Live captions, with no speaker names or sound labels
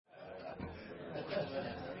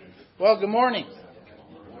Well, good morning.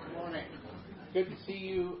 Good morning. Good to see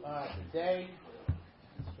you today.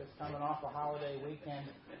 Just coming off a holiday weekend.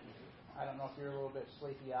 I don't know if you're a little bit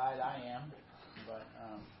sleepy-eyed. I am, but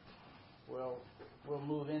we'll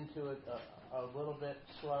move into it a little bit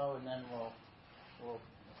slow, and then we'll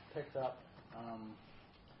pick up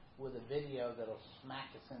with a video that'll smack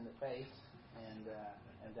us in the face,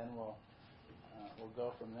 and then we'll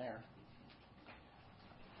go from there.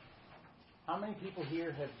 How many people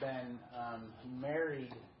here have been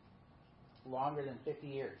married longer than 50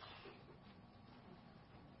 years?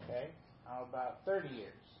 Okay. How about 30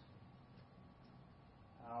 years?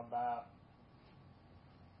 How about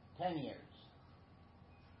 10 years?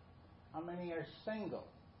 How many are single?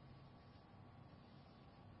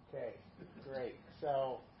 Okay, great.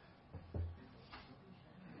 So,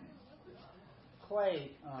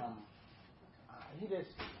 Clay,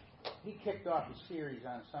 he kicked off a series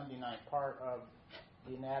on Sunday night, part of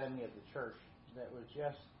the anatomy of the church, that was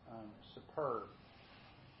just superb.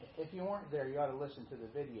 If you weren't there, you ought to listen to the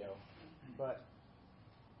video. But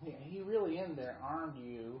he really in there armed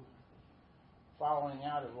you, following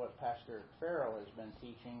out of what Pastor Farrell has been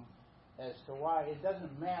teaching, as to why it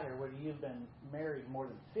doesn't matter whether you've been married more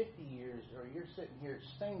than 50 years or you're sitting here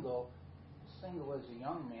single as a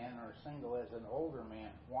young man or single as an older man,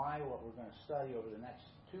 why what we're going to study over the next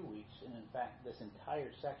 2 weeks, and in fact this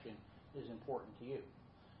entire section, is important to you.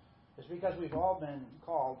 It's because we've all been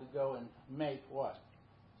called to go and make what?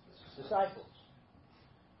 Disciples.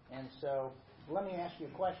 And so, let me ask you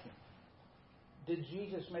a question. Did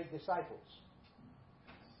Jesus make disciples?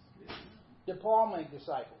 Did Paul make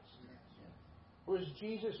disciples? Was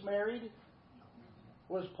Jesus married?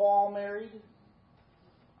 Was Paul married?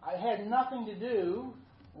 It had nothing to do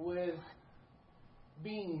with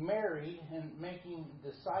being married and making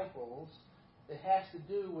disciples. It has to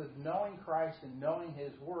do with knowing Christ and knowing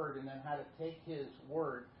His Word, and then how to take His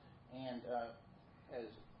Word and, as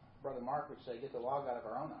Brother Mark would say, get the log out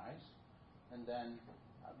of our own eyes, and then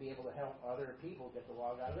be able to help other people get the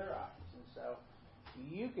log out of their eyes. And so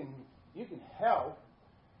you can help,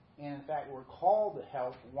 and in fact we're called to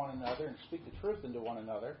help one another and speak the truth into one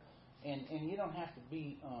another. And you don't have to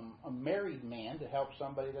be a married man to help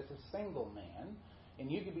somebody that's a single man. And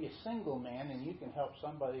you can be a single man and you can help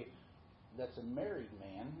somebody that's a married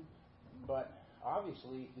man. But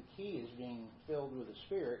obviously the key is being filled with the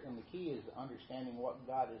Spirit, and the key is understanding what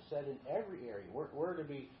God has said in every area. We're to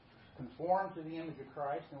be conformed to the image of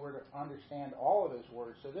Christ, and we're to understand all of His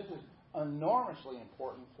words. So this is enormously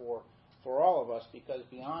important for all of us, because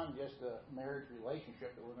beyond just the marriage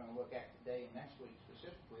relationship that we're going to look at today and next week,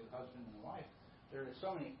 specifically the husband and wife, there are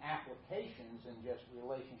so many applications in just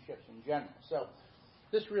relationships in general. So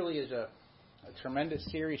this really is a tremendous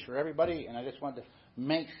series for everybody, and I just wanted to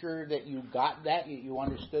make sure that you got that, you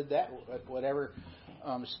understood that, whatever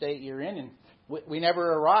state you're in. And we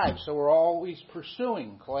never arrive, so we're always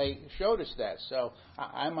pursuing. Clay showed us that. So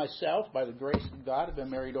I myself, by the grace of God, have been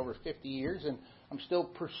married over 50 years, and I'm still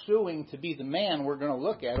pursuing to be the man we're going to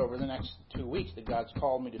look at over the next 2 weeks that God's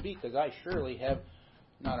called me to be, because I surely have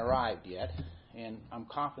not arrived yet, and I'm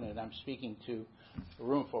confident I'm speaking to a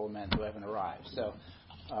room full of men who haven't arrived. So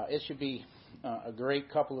it should be a great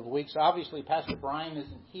couple of weeks. Obviously, Pastor Brian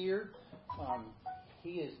isn't here.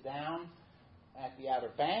 He is down at the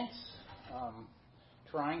Outer Banks,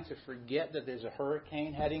 trying to forget that there's a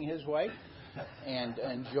hurricane heading his way and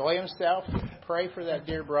enjoy himself. Pray for that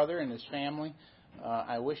dear brother and his family.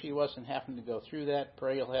 I wish he wasn't having to go through that.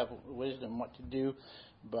 Pray he'll have wisdom what to do.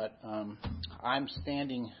 But I'm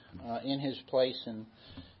standing in his place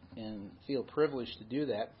and feel privileged to do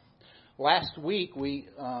that. Last week we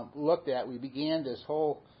began this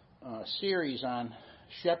whole series on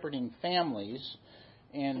shepherding families,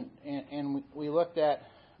 and we looked at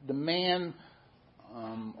the man,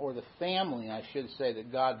 or the family, I should say,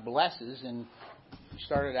 that God blesses. And we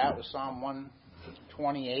started out with Psalm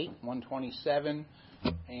 128, 127,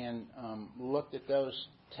 and looked at those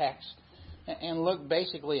texts and looked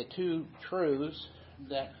basically at two truths: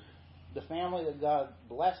 that the family that God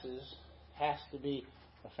blesses has to be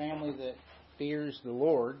a family that fears the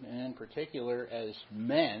Lord, and in particular as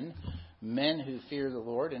men who fear the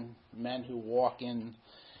Lord and men who walk in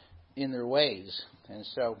their ways. And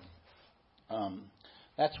so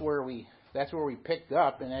that's where we picked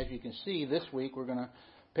up. And as you can see, this week we're going to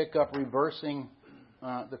pick up reversing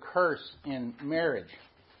the curse in marriage.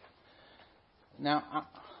 Now,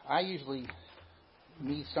 I usually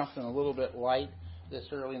need something a little bit light this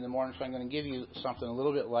early in the morning, so I'm going to give you something a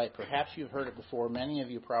little bit light. Perhaps you've heard it before. Many of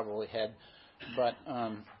you probably had. But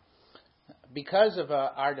because of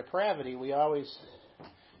our depravity, we always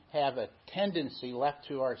have a tendency left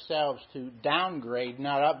to ourselves to downgrade,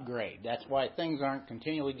 not upgrade. That's why things aren't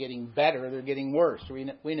continually getting better, they're getting worse.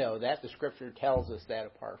 We know that. The Scripture tells us that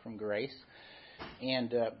apart from grace.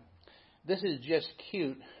 And this is just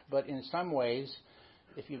cute, but in some ways,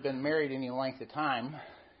 if you've been married any length of time,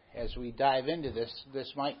 as we dive into this,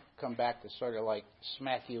 this might come back to sort of like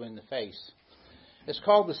smack you in the face. It's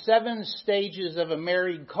called the 7 stages of a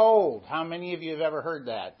married cold. How many of you have ever heard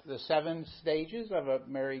that? The 7 stages of a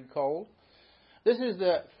married cold. This is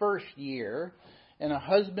the first year in a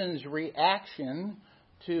husband's reaction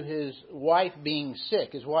to his wife being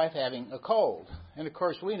sick, his wife having a cold. And of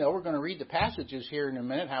course, we know, we're going to read the passages here in a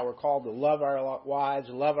minute, how we're called to love our wives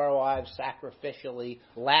sacrificially,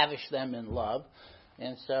 lavish them in love.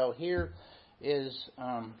 And so here is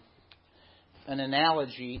an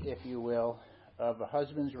analogy, if you will, of a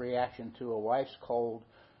husband's reaction to a wife's cold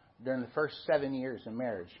during the first 7 years of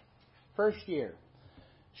marriage. First year.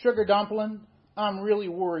 Sugar dumpling, I'm really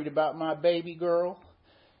worried about my baby girl.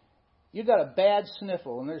 You got a bad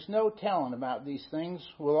sniffle, and there's no telling about these things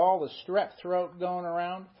with all the strep throat going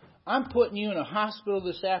around. I'm putting you in a hospital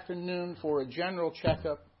this afternoon for a general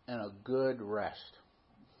checkup and a good rest.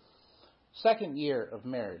 Second year of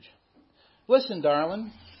marriage. Listen,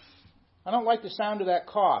 darling, I don't like the sound of that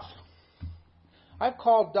cough. I've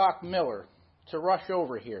called Doc Miller to rush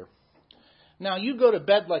over here. Now you go to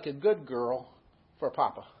bed like a good girl for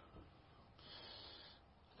Papa.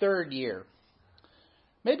 Third year.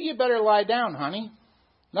 Maybe you better lie down, honey.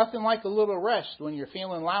 Nothing like a little rest when you're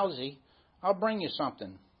feeling lousy. I'll bring you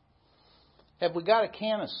something. Have we got a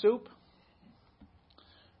can of soup?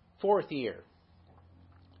 Fourth year.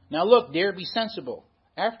 Now look, dear, be sensible.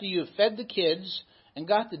 After you've fed the kids and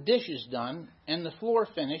got the dishes done and the floor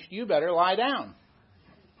finished, you better lie down.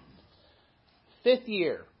 Fifth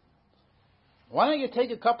year. Why don't you take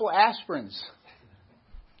a couple aspirins?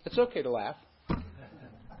 It's okay to laugh.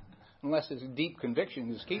 Unless it's a deep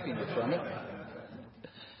conviction that's keeping you from it.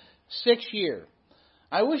 Sixth year.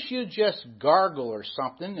 I wish you'd just gargle or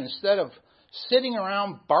something instead of sitting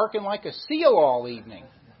around barking like a seal all evening.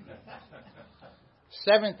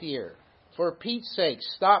 Seventh year. For Pete's sake,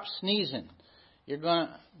 stop sneezing. You're going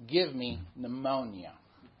to give me pneumonia.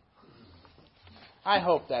 I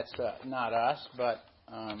hope that's not us, but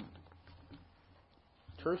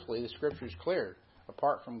truthfully, the Scripture is clear.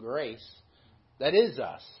 Apart from grace, that is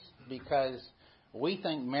us. Because we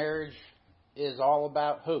think marriage is all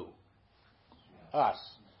about who? Us.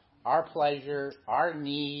 Our pleasure, our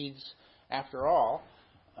needs. After all,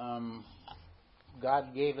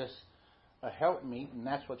 God gave us a helpmeet, and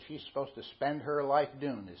that's what she's supposed to spend her life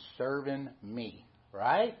doing, is serving me.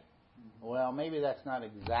 Right? Well, maybe that's not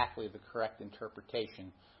exactly the correct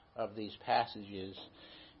interpretation of these passages,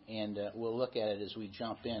 and we'll look at it as we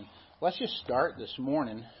jump in. Let's just start this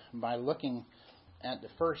morning by looking at the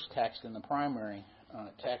first text in the primary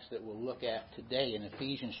text that we'll look at today in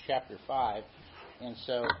Ephesians chapter 5. And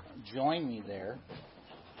so join me there.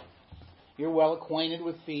 You're well acquainted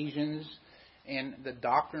with Ephesians, and the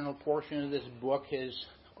doctrinal portion of this book has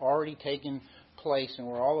already taken place, and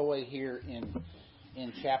we're all the way here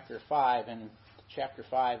in chapter 5. And chapter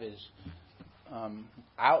 5 is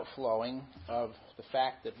outflowing of the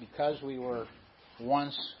fact that because we were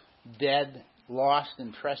once dead, lost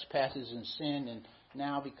in trespasses and sin, and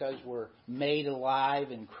now because we're made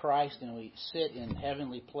alive in Christ and we sit in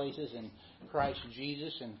heavenly places in Christ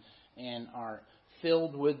Jesus and are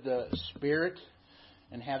filled with the Spirit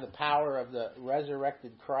and have the power of the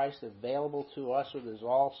resurrected Christ available to us with His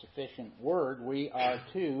all-sufficient Word, we are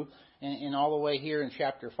too, and all the way here in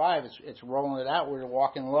chapter 5, it's rolling it out, we're to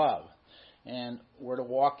walk in love. And we're to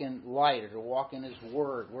walk in light, or to walk in His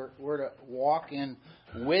Word. We're to walk in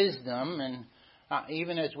wisdom. And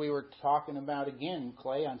even as we were talking about again,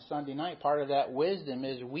 Clay, on Sunday night, part of that wisdom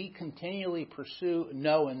is we continually pursue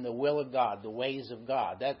knowing the will of God, the ways of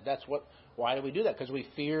God. That's what. Why do we do that? Because we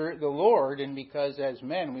fear the Lord, and because as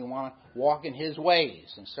men we want to walk in His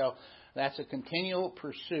ways. And so that's a continual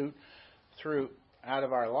pursuit out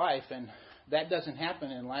of our life, and that doesn't happen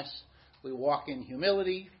unless we walk in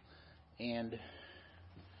humility and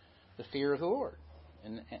the fear of the Lord.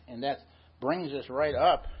 And that brings us right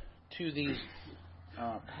up to these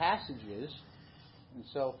passages. And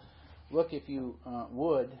so look, if you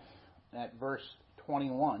would, at verse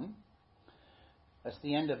 21. That's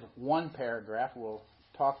the end of one paragraph. We'll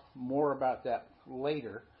talk more about that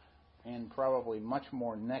later and probably much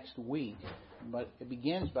more next week. But it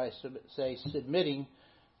begins by, submitting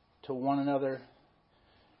to one another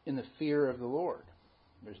in the fear of the Lord.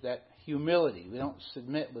 There's that humility. We don't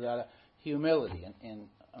submit without a humility. And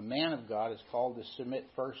a man of God is called to submit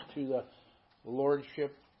first to the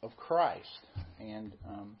lordship of Christ. And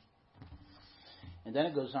then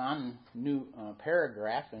it goes on, new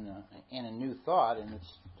paragraph and a new thought, and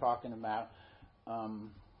it's talking about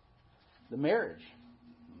the marriage.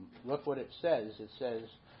 Look what it says. It says,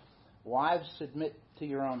 "Wives, submit to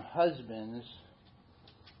your own husbands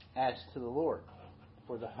as to the Lord.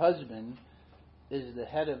 For the husband is the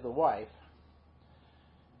head of the wife,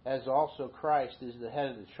 as also Christ is the head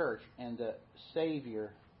of the church and the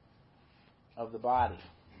Savior of the body.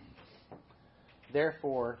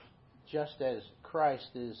 Therefore, just as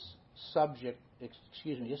Christ is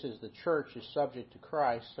just as the church is subject to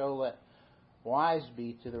Christ, so let wives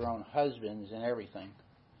be to their own husbands in everything."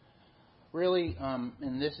 Really,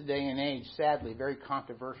 in this day and age, sadly, very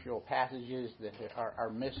controversial passages that are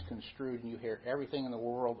misconstrued, and you hear everything in the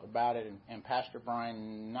world about it. And Pastor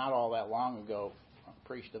Brian, not all that long ago,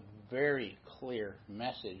 preached a very clear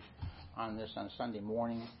message on this on Sunday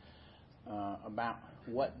morning about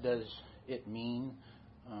what does it mean,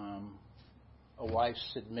 a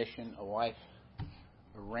wife's submission, a wife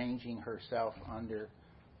arranging herself under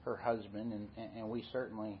her husband, and we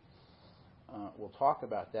certainly we'll talk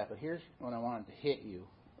about that, but here's what I wanted to hit you.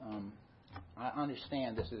 I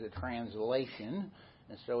understand this is a translation,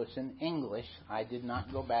 and so it's in English. I did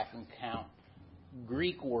not go back and count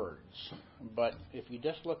Greek words, but if you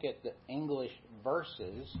just look at the English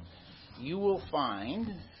verses, you will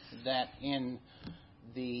find that in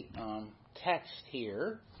the text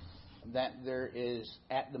here that there is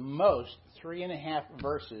at the most 3.5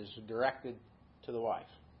 verses directed to the wife.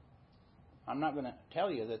 I'm not going to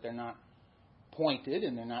tell you that they're not pointed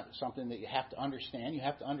and they're not something that you have to understand. You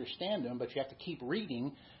have to understand them, but you have to keep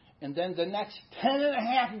reading. And then the next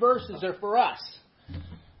 10.5 verses are for us.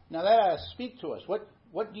 Now that ought to speak to us.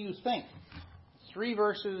 What do you think? 3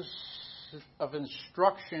 verses of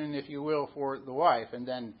instruction, if you will, for the wife, and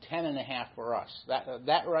then 10.5 for us.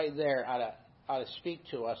 That right there ought to speak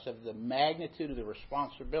to us of the magnitude of the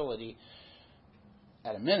responsibility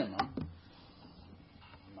at a minimum.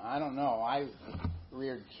 I don't know. I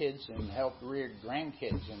reared kids and helped rear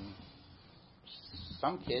grandkids, and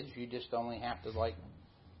some kids you just only have to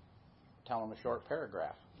tell them a short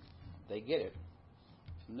paragraph. They get it.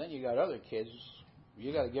 And then you got other kids,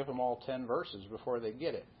 you got to give them all 10 verses before they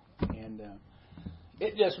get it. And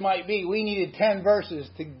it just might be we needed 10 verses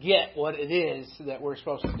to get what it is that we're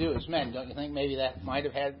supposed to do as men. Don't you think maybe that might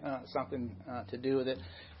have had something to do with it?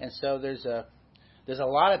 And so there's a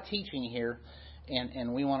lot of teaching here,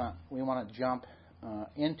 and we want to jump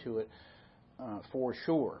into it for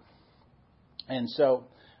sure. And so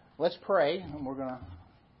let's pray, and we're going to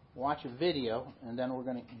watch a video, and then we're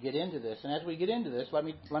going to get into this. And as we get into this, let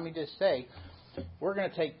me just say, we're going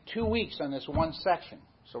to take 2 weeks on this one section.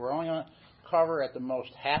 So we're only going to cover at the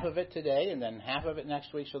most half of it today, and then half of it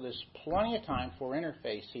next week. So there's plenty of time for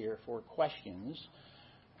interface here for questions.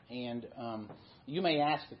 And you may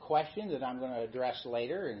ask a question that I'm going to address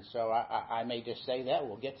later, and so I may just say that.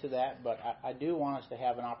 We'll get to that. But I do want us to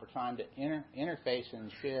have an opportunity to interface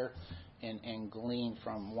and share and glean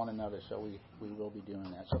from one another. So we will be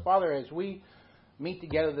doing that. So, Father, as we meet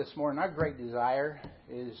together this morning, our great desire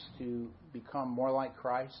is to become more like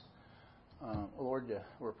Christ. Lord,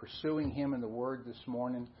 we're pursuing Him in the Word this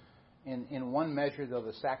morning. In one measure, though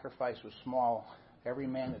the sacrifice was small, every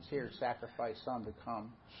man that's here sacrificed some to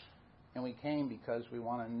come. And we came because we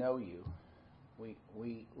want to know You.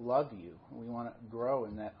 We love You. We want to grow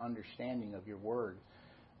in that understanding of Your Word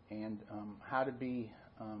and how to be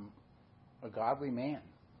a godly man,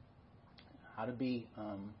 how to be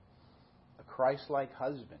a Christ-like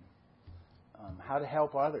husband, how to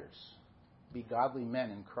help others be godly men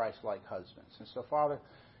and Christ-like husbands. And so, Father,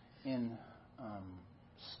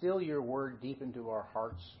 instill Your Word deep into our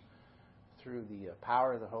hearts through the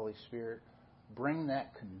power of the Holy Spirit. Bring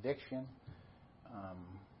that conviction.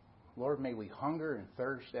 Lord, may we hunger and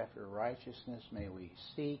thirst after righteousness. May we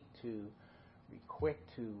seek to be quick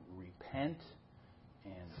to repent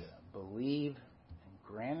and believe. And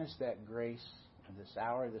grant us that grace in this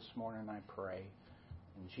hour this morning, I pray.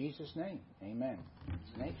 In Jesus' name, amen.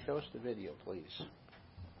 Nate, show us the video, please.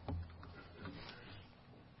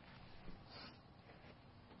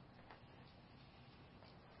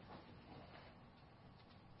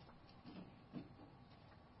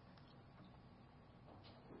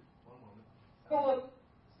 Soundbar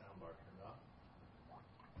turned off.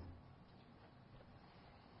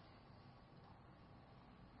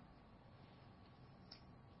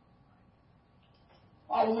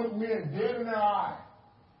 I look men dead in the eye.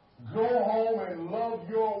 Go home and love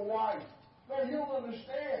your wife. No, you don't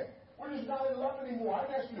understand. We're just not in love anymore. I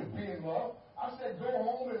didn't ask you to be in love. I said go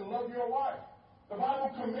home and love your wife. The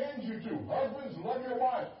Bible commands you to. Husbands, love your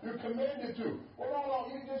wives. You're commanded to. Well,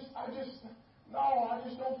 no, I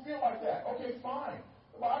just don't feel like that. Okay, fine.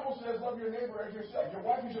 The Bible says love your neighbor as yourself. Your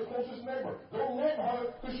wife is your closest neighbor. Don't love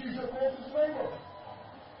her because she's your closest neighbor.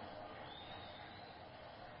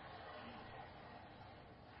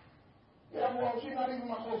 Yeah, well, she's not even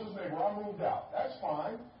my closest neighbor. I moved out. That's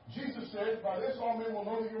fine. Jesus said, by this all men will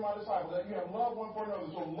know that you're my disciple, that you have love one for another.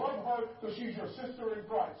 So love her because she's your sister in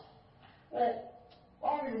Christ. Well,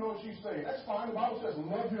 I don't even know what she's saying. That's fine. The Bible says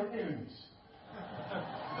love your enemies.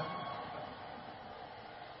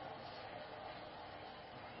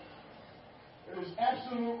 It is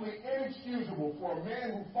absolutely inexcusable for a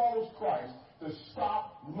man who follows Christ to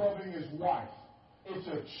stop loving his wife. It's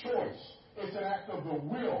a choice. It's an act of the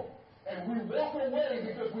will. And we walk away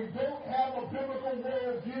because we don't have a biblical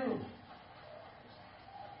worldview.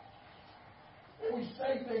 And we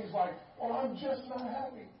say things like, well, I'm just not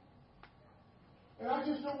happy. And I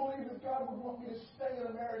just don't believe that God would want me to stay in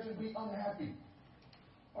a marriage and be unhappy.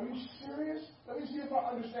 Are you serious? Let me see if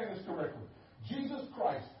I understand this correctly. Jesus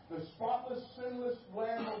Christ, the spotless, sinless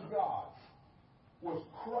Lamb of God, was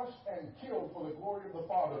crushed and killed for the glory of the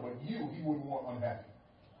Father, but you, he wouldn't want unhappy.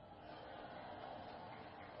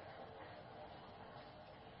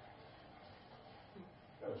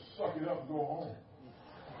 Gotta suck it up and go home.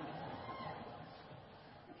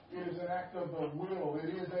 It is an act of the will. It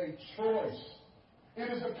is a choice. It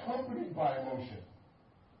is accompanied by emotion.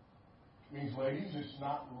 It means, ladies, it's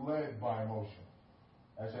not led by emotion.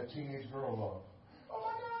 As that teenage girl loved. Oh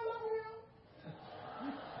my God, I love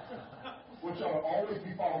him. Which ought to always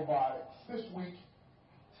be followed by this week.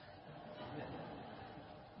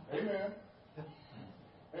 Amen.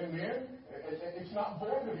 And men, it's not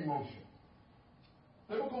void of emotion.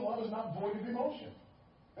 Biblical love is not void of emotion.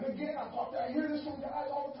 And again, I hear this from guys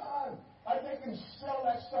all the time. I think they can sell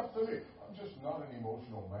that stuff to me. I'm just not an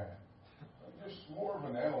emotional man. I'm just more of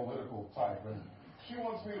an analytical type. And she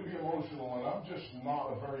wants me to be emotional, and I'm just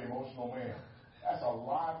not a very emotional man. That's a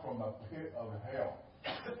lie from the pit of hell.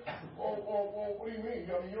 Well, what do you mean?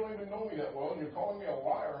 I mean, you don't even know me that well, and you're calling me a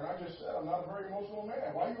liar, and I just said I'm not a very emotional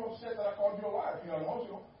man. Why are you upset that I called you a liar if you're not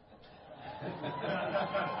emotional?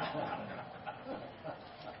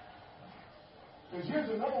 Because here's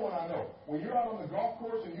another one I know. When you're out on the golf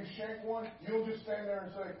course and you shank one, you don't just stand there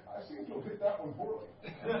and say, I seem to have hit that one poorly.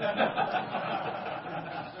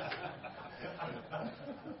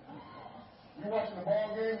 You're watching the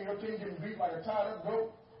ball game and your team getting beat like a tied up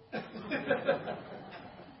goat. You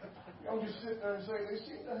don't just sit there and say, they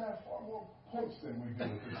seem to have far more points than we do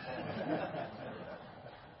at this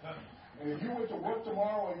time. And if you went to work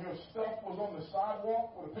tomorrow and your stuff was on the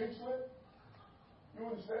sidewalk with a pink slip, you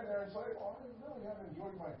wouldn't stand there and say, well, I really haven't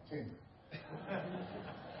enjoyed my tenure.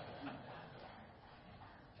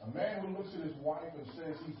 A man who looks at his wife and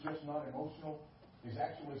says he's just not emotional is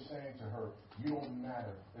actually saying to her, you don't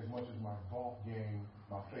matter as much as my golf game,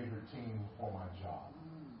 my favorite team, or my job.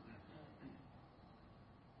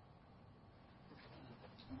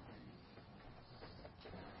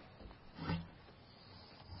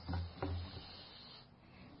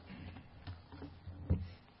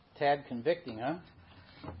 Tad convicting, huh?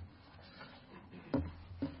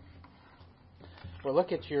 Well,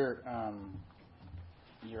 look at your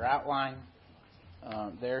outline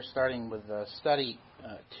there, starting with study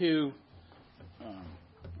 2.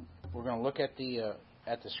 We're going to look at the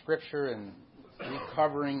Scripture and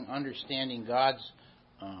recovering, understanding God's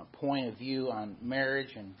point of view on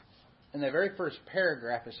marriage. And in the very first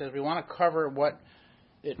paragraph, it says we want to cover what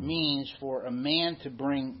it means for a man to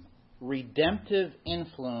bring redemptive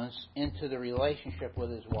influence into the relationship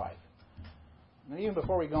with his wife. And even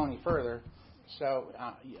before we go any further, so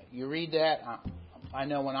you read that. I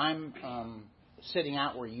know when I'm sitting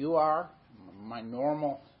out where you are, my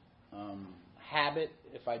normal habit,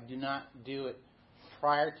 if I do not do it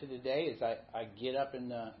prior to the day, is I get up in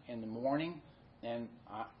the morning and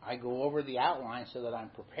I go over the outline so that I'm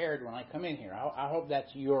prepared when I come in here. I hope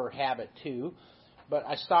that's your habit too. But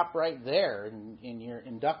I stop right there in your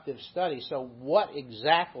inductive study. So what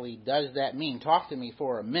exactly does that mean? Talk to me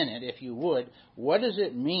for a minute, if you would. What does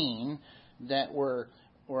it mean that we're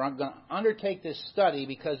going to undertake this study?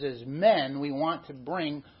 Because as men, we want to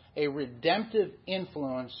bring a redemptive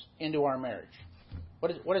influence into our marriage.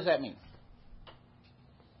 What does that mean?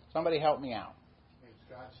 Somebody help me out. It means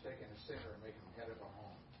God's taking the center and making the head of the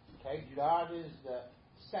home. Okay, God is the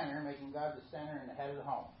center, making God the center and the head of the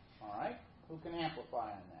home. All right? Who can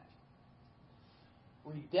amplify on that?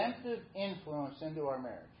 Redemptive influence into our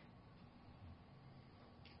marriage.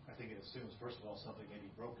 I think it assumes, first of all, something may be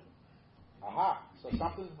broken. Aha. So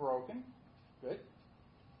something's broken. Good.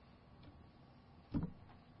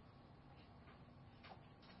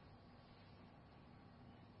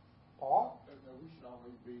 we should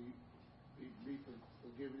always be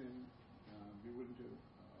forgiving and be willing to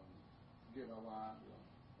give our lives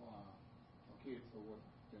or our kids for what's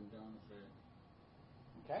been done or said.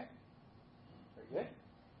 Okay. Very good.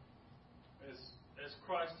 As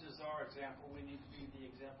Christ is our example, we need to be the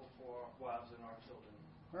example for our wives and our children.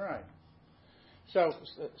 All right. So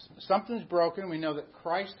something's broken. We know that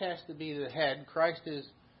Christ has to be the head. Christ has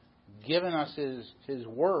given us His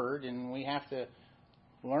Word, and we have to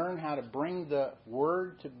learn how to bring the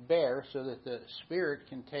Word to bear so that the Spirit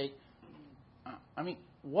can take...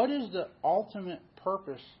 what is the ultimate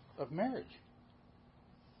purpose of marriage?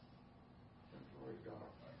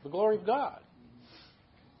 The glory of God.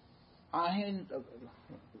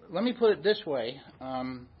 Let me put it this way,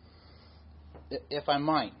 if I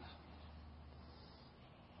might.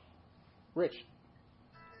 Rich,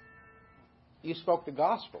 you spoke the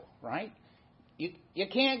gospel, right? You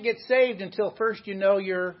can't get saved until first you know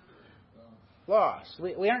you're lost.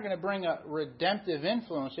 We aren't going to bring a redemptive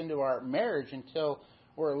influence into our marriage until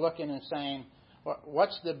we're looking and saying,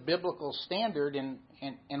 what's the biblical standard and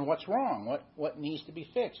what's wrong? What needs to be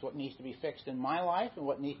fixed? What needs to be fixed in my life and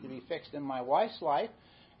what needs to be fixed in my wife's life?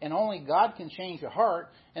 And only God can change a heart.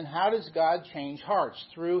 And how does God change hearts?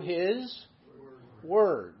 Through His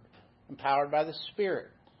Word, empowered by the Spirit.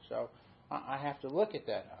 So I have to look at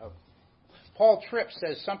that. Paul Tripp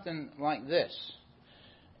says something like this,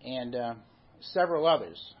 and several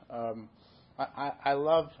others. I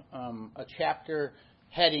love a chapter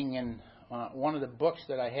heading in one of the books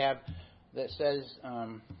that I have that says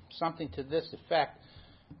something to this effect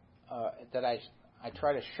that I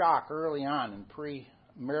try to shock early on in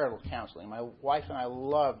premarital counseling. My wife and I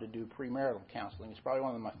love to do premarital counseling. It's probably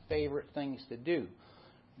one of my favorite things to do.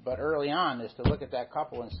 But early on is to look at that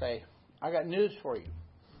couple and say, I got news for you.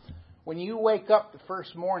 When you wake up the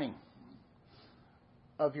first morning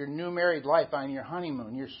of your new married life on your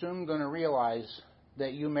honeymoon, you're soon going to realize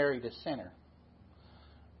that you married a sinner.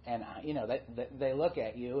 And, they look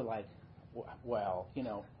at you like, well,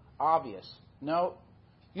 obvious. No,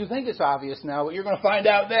 you think it's obvious now, but you're going to find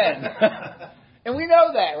out then. And we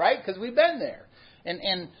know that, right? Because we've been there.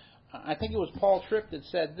 And I think it was Paul Tripp that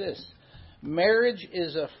said this. Marriage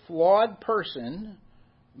is a flawed person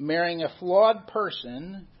marrying a flawed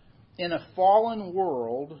person in a fallen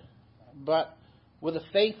world, but with a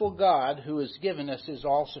faithful God who has given us His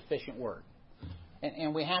all-sufficient Word.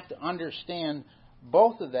 And we have to understand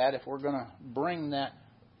both of that if we're going to bring that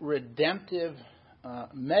redemptive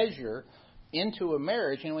measure into a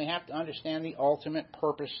marriage, and we have to understand the ultimate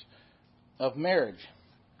purpose of marriage.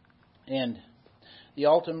 And the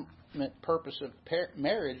ultimate purpose of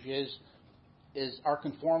marriage is our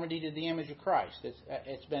conformity to the image of Christ.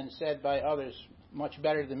 It's been said by others much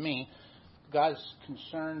better than me. God's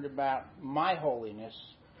concerned about my holiness,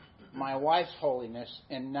 my wife's holiness,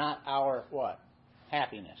 and not our what?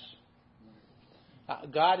 Happiness.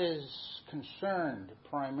 God is concerned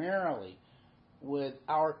primarily with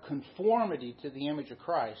our conformity to the image of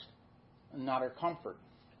Christ, and not our comfort.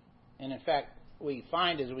 And in fact, we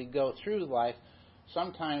find as we go through life,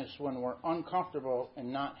 sometimes when we're uncomfortable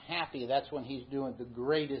and not happy, that's when He's doing the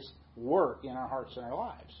greatest work in our hearts and our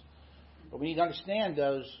lives. But we need to understand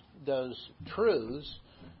those truths,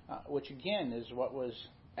 which again is what was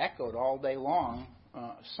echoed all day long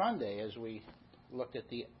Sunday as we looked at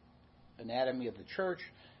the anatomy of the church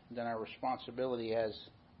and then our responsibility as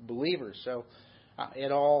believers. So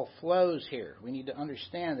it all flows here. We need to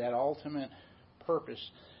understand that ultimate purpose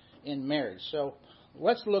in marriage. So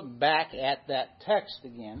let's look back at that text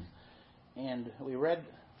again. And we read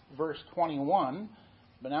verse 21,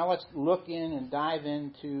 but now let's look in and dive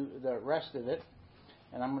into the rest of it.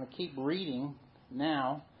 And I'm going to keep reading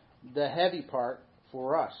now the heavy part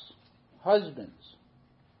for us. Husbands,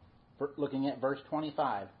 looking at verse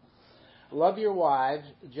 25. Love your wives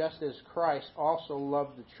just as Christ also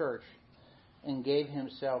loved the church and gave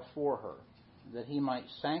Himself for her, that He might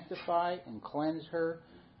sanctify and cleanse her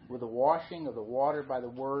with the washing of the water by the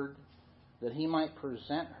word, that He might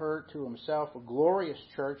present her to Himself a glorious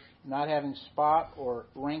church, not having spot or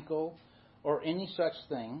wrinkle or any such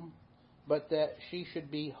thing, but that she should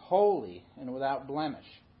be holy and without blemish.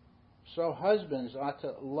 So husbands ought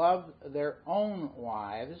to love their own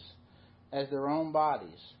wives as their own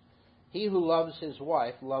bodies. He who loves his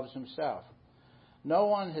wife loves himself. No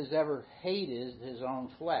one has ever hated his own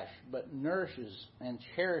flesh, but nourishes and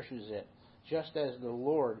cherishes it, just as the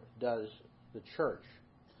Lord does the church.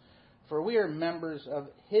 For we are members of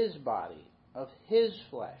His body, of His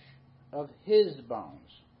flesh, of His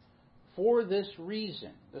bones. For this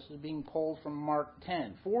reason, this is being pulled from Mark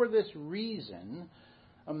 10, for this reason,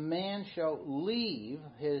 a man shall leave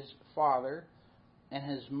his father and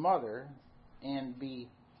his mother, and be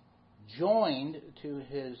joined to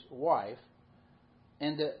his wife,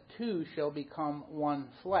 and the two shall become one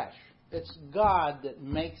flesh. It's God that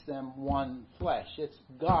makes them one flesh. It's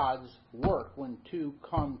God's work when two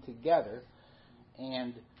come together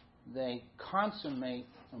and they consummate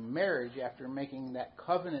a marriage after making that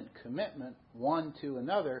covenant commitment one to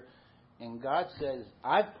another. And God says,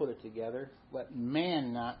 I've put it together, let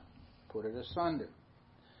man not put it asunder.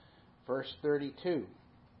 Verse 32.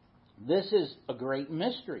 This is a great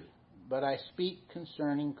mystery, but I speak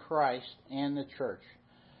concerning Christ and the church.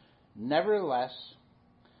 Nevertheless,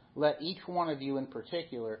 let each one of you in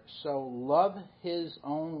particular so love his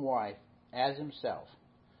own wife as himself,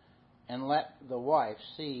 and let the wife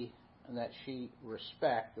see that she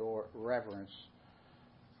respect or reverence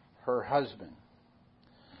her husband.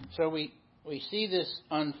 So we see this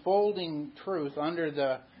unfolding truth under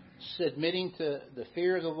the submitting to the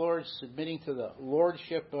fear of the Lord, submitting to the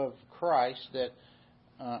lordship of Christ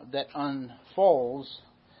that unfolds,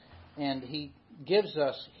 and he gives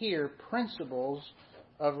us here principles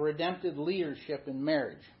of redemptive leadership in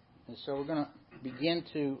marriage. And so we're going to begin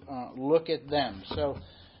to look at them. So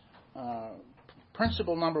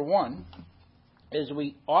principle number 1 is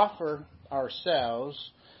we offer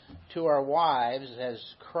ourselves to our wives as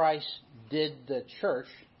Christ did the church.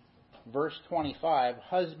 Verse 25,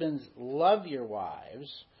 husbands, love your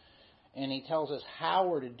wives. And he tells us how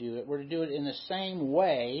we're to do it. We're to do it in the same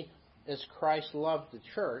way as Christ loved the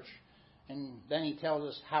church. And then he tells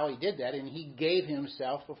us how he did that. And he gave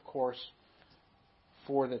himself, of course,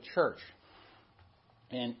 for the church.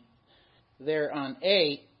 And there on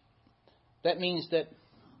A, that means that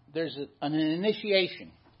there's an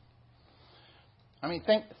initiation. I mean,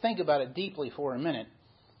 think about it deeply for a minute.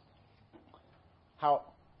 How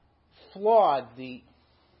flawed the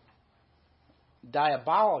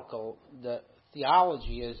diabolical the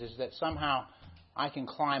theology is that somehow I can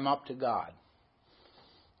climb up to God.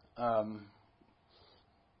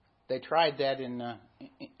 They tried that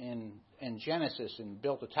in Genesis and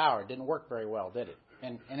built a tower. It didn't work very well, did it?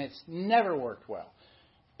 And it's never worked well.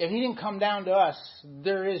 If he didn't come down to us,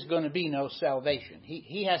 there is going to be no salvation.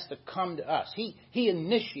 He has to come to us. He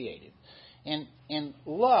initiated. And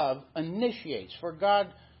love initiates. For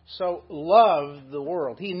God so loved the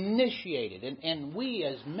world. He initiated. And we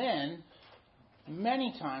as men,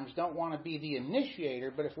 many times don't want to be the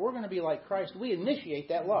initiator, but if we're going to be like Christ, we initiate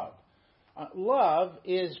that love. Love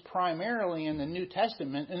is primarily in the New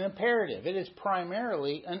Testament an imperative. It is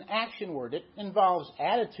primarily an action word. It involves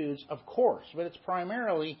attitudes, of course, but it's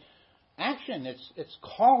primarily action. It's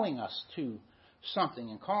calling us to something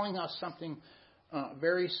and calling us something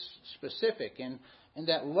very specific. And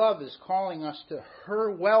that love is calling us to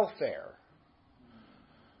her welfare.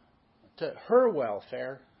 To her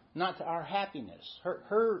welfare, not to our happiness.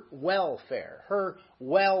 Her welfare, her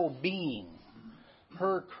well-being.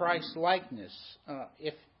 Her Christ-likeness,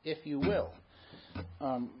 if you will.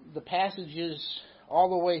 The passages all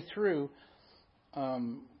the way through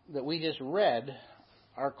that we just read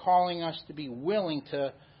are calling us to be willing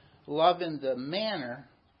to love in the manner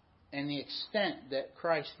and the extent that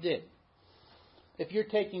Christ did. If you're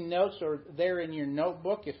taking notes or there in your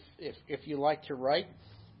notebook, if you like to write,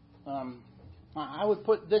 I would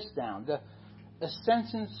put this down. The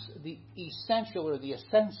essential or the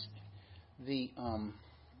essence.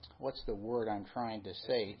 What's the word I'm trying to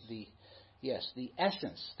say? The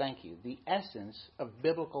essence. Thank you. The essence of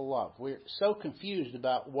biblical love. We're so confused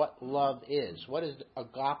about what love is. What is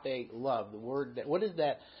agape love? The word that. What does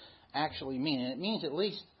that actually mean? And it means at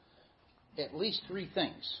least 3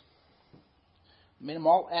 things. I made them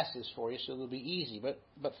all S's for you, so it'll be easy.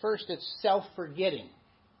 But first, it's self-forgetting.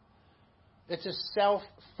 It's a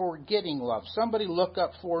self-forgetting love. Somebody look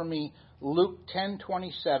up for me Luke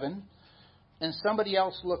 10:27. And somebody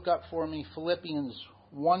else look up for me Philippians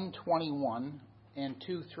 1:21 and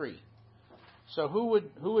 2:3. So who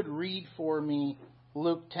would read for me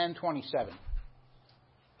Luke 10:27?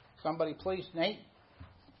 Somebody please, Nate.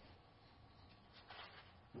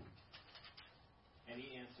 And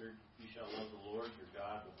he answered, "You shall love the Lord your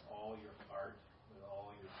God with all your heart, with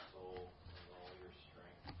all your soul, with all your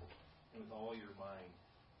strength, and with all your mind,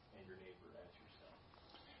 and your neighbor as yourself."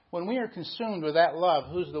 When we are consumed with that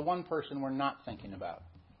love, who's the one person we're not thinking about?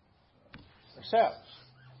 Ourselves.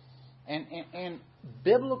 And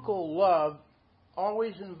biblical love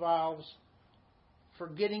always involves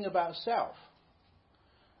forgetting about self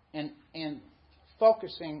and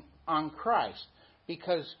focusing on Christ,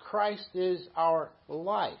 because Christ is our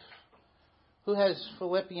life. Who has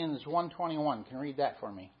Philippians 1:21? Can you read that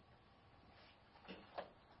for me?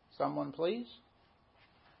 Someone, please.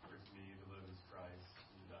 For to me to live is Christ,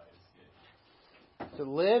 To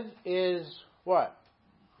live is what?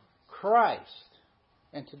 Christ.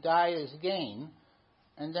 And to die is gain.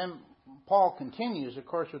 And then Paul continues, of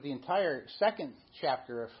course, with the entire second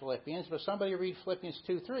chapter of Philippians. But somebody read Philippians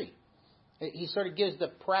 2:3. He sort of gives the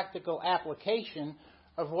practical application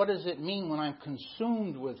of what does it mean when I'm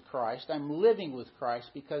consumed with Christ. I'm living with Christ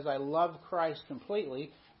because I love Christ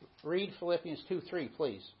completely. Read Philippians 2:3,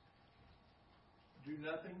 please. Do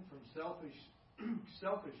nothing from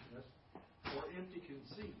selfishness or empty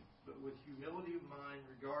conceit, but with humility of mind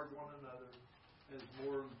regard one another as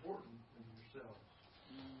more important than yourselves.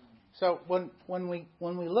 So when we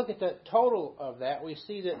look at the total of that, we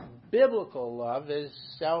see that biblical love is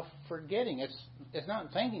self-forgetting. It's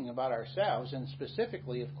not thinking about ourselves, and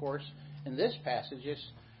specifically, of course, in this passage,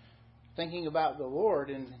 it's thinking about the Lord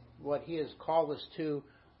and what He has called us to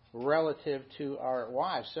relative to our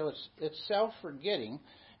wives. So it's self-forgetting.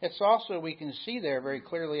 It's also, we can see there very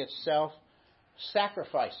clearly, it's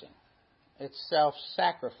self-sacrificing. It's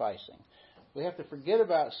self-sacrificing. We have to forget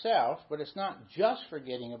about self, but it's not just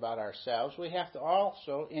forgetting about ourselves. We have to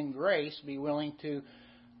also, in grace, be willing to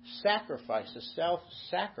sacrifice, a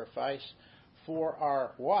self-sacrifice for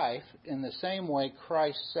our wife in the same way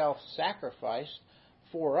Christ self-sacrificed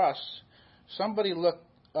for us. Somebody look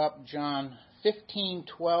up John 15,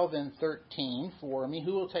 12, and 13 for me.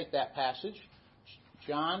 Who will take that passage?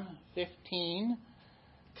 John 15,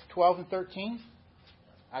 12, and 13.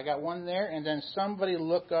 I got one there. And then somebody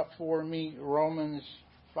look up for me Romans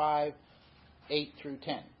 5, 8 through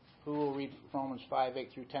 10. Who will read Romans 5, 8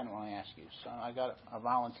 through 10 when I ask you? So I got a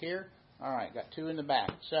volunteer. All right, got two in the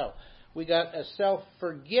back. So we got a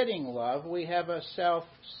self-forgetting love. We have a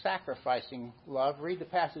self-sacrificing love. Read the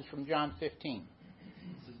passage from John 15.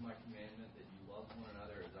 This is my commandment, that you love one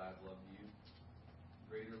another as I have loved you.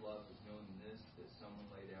 Greater love is known than this, that someone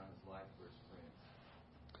lay down his life for his friends.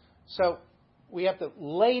 So we have to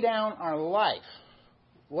lay down our life.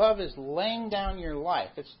 Love is laying down your life.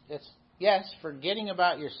 It's yes, forgetting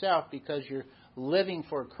about yourself because you're living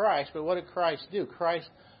for Christ. But what did Christ do? Christ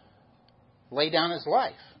laid down His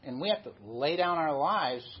life, and we have to lay down our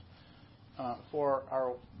lives for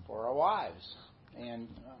our wives. And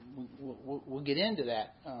we'll get into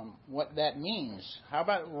that, what that means. How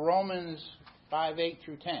about Romans 5, 8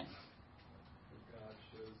 through 10? For God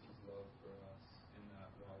shows His love for us, in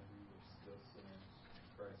that while we were still sinners,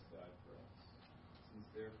 Christ died for us.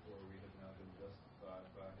 Since therefore we have now been justified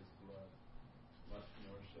by His blood, much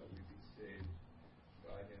more shall we be saved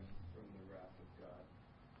by Him from the wrath of God.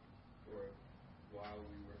 For while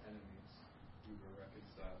we were enemies, we were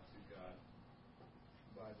reconciled to God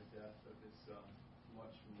by the death of His Son.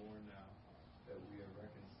 Much more now that we are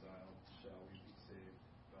reconciled, shall we be saved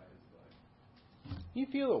by His life. You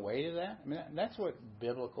feel the weight of that? I mean, that's what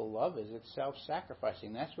biblical love is. It's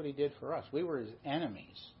self-sacrificing. That's what He did for us. We were His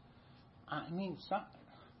enemies. I mean,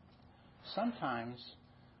 sometimes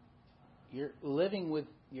you're living with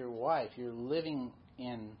your wife. You're living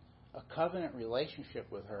in a covenant relationship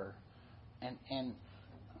with her, and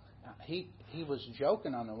he was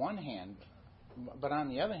joking on the one hand, but on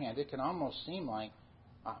the other hand, it can almost seem like,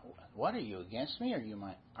 what, are you against me? Are you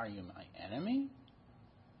my enemy?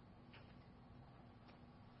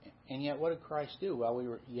 And yet, what did Christ do? While we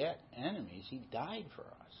were yet enemies, He died for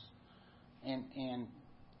us, and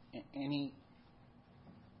He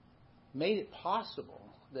made it possible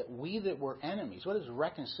that we that were enemies. What does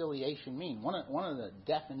reconciliation mean? One of the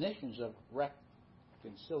definitions of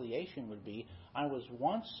reconciliation would be, I was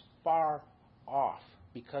once far off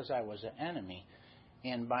because I was an enemy,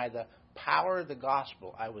 and by the power of the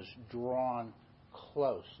gospel, I was drawn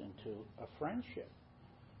close into a friendship.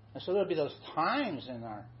 And so there'll be those times in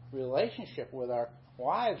our relationship with our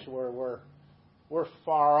wives where we're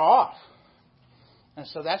far off. And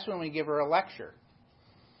so that's when we give her a lecture.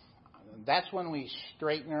 That's when we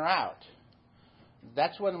straighten her out.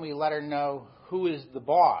 That's when we let her know who is the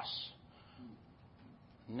boss.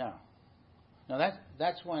 No,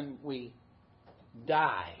 that's when we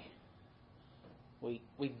die.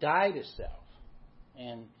 We die to self,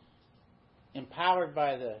 and empowered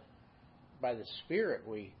by the Spirit,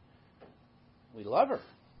 we love her,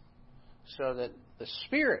 so that the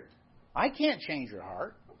Spirit, I can't change her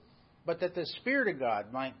heart, but that the Spirit of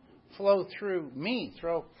God might flow through me,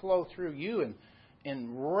 flow through you, and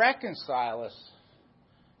reconcile us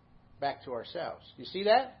back to ourselves. You see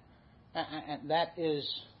that? And that is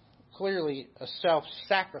clearly a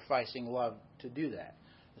self-sacrificing love to do that.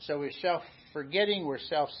 So we're self-forgetting, we're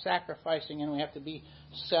self-sacrificing, and we have to be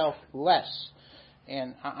selfless.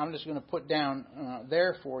 And I'm just going to put down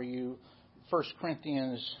there for you 1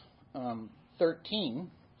 Corinthians 13,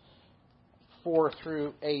 4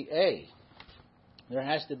 through 8a. There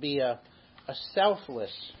has to be a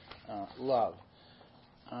selfless love.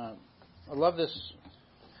 I love this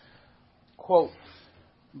quote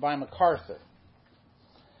by MacArthur,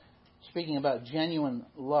 speaking about genuine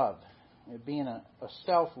love, it being a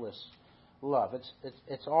selfless love.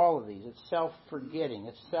 It's all of these. It's self-forgetting.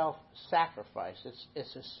 It's self-sacrifice.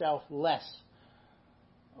 It's a selfless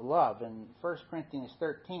love. And 1 Corinthians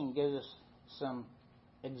 13 gives us some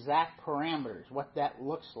exact parameters, what that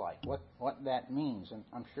looks like, what that means. And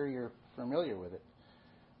I'm sure you're familiar with it.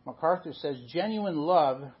 MacArthur says, genuine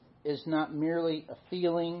love is not merely a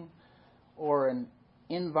feeling or an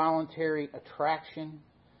involuntary attraction.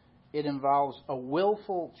 It involves a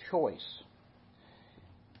willful choice.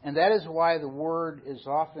 And that is why the word is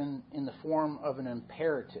often in the form of an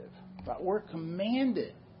imperative. But we're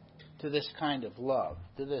commanded to this kind of love,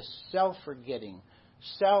 to this self-forgetting,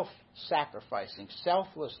 self-sacrificing,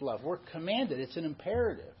 selfless love. We're commanded. It's an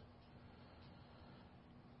imperative.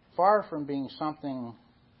 Far from being something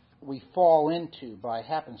we fall into by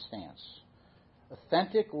happenstance.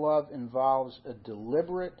 Authentic love involves a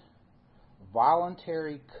deliberate,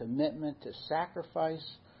 voluntary commitment to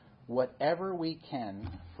sacrifice whatever we can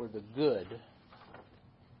for the good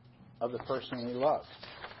of the person we love.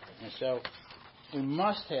 And so we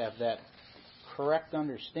must have that correct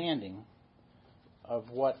understanding of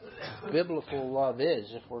what biblical love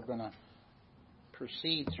is if we're going to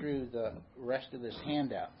proceed through the rest of this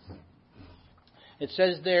handout. It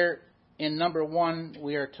says there in number 1,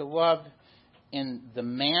 we are to love in the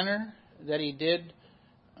manner that he did,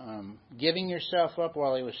 giving yourself up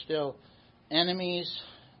while he was still enemies.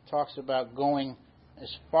 Talks about going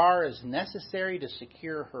as far as necessary to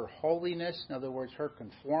secure her holiness, in other words, her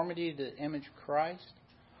conformity to the image of Christ.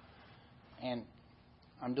 And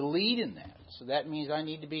I'm to lead in that. So that means I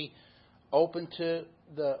need to be open to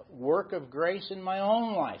the work of grace in my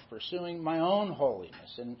own life, pursuing my own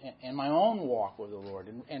holiness and my own walk with the Lord,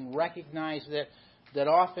 and recognize that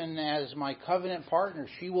often as my covenant partner,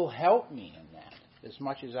 she will help me in that as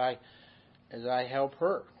much as I help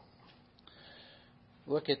her.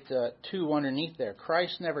 Look at 2 underneath there.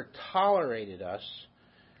 Christ never tolerated us,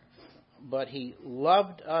 but he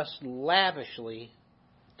loved us lavishly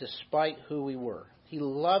despite who we were. He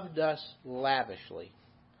loved us lavishly.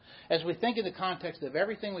 As we think in the context of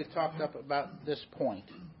everything we've talked about this point,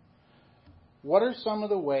 what are some of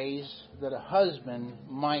the ways that a husband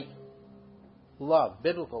might love,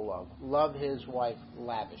 biblical love his wife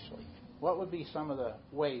lavishly? What would be some of the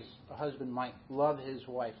ways a husband might love his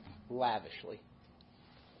wife lavishly?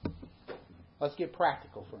 Let's get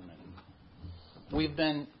practical for a minute. We've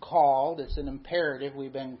been called, it's an imperative,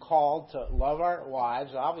 we've been called to love our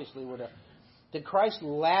wives. Obviously, did Christ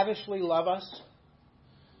lavishly love us?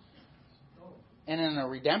 And in a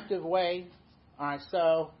redemptive way? All right,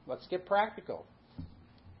 so let's get practical.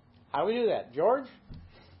 How do we do that? George?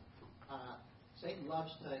 Satan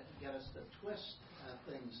loves to get us to twist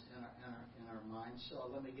things in our minds. So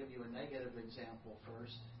let me give you a negative example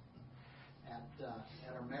first. At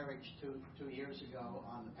our marriage two years ago,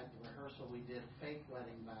 at the rehearsal, we did fake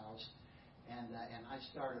wedding vows, and I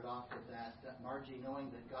started off with that Margie,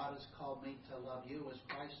 knowing that God has called me to love you as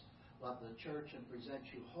Christ loved the church and present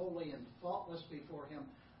you holy and faultless before Him,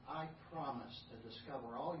 I promise to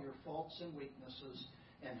discover all your faults and weaknesses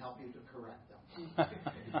and help you to correct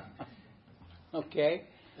them. Okay.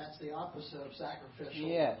 That's the opposite of sacrificial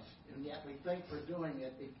yes. love, and yet we think we're doing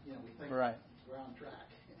it. We think right. we're on track.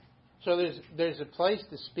 So there's a place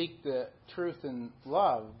to speak the truth in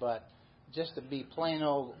love, but just to be plain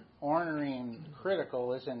old ornery and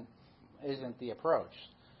critical isn't the approach.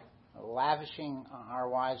 Lavishing our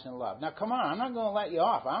wives in love. Now, come on, I'm not going to let you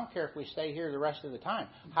off. I don't care if we stay here the rest of the time.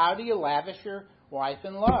 How do you lavish your wife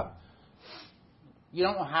in love? You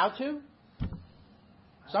don't know how to?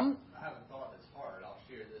 I have a thought that's hard. I'll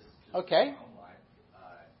share this just okay. in my own life.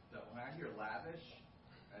 But when I hear lavish,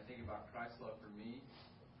 I think about Christ's love for me.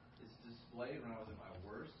 It's displayed when I was at my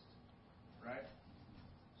worst, right?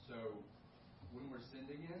 So when we're sinned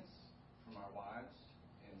against from our wives,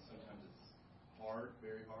 and sometimes it's hard,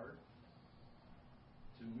 very hard,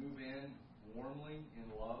 to move in warmly in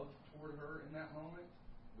love toward her in that moment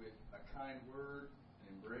with a kind word,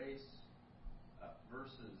 an embrace,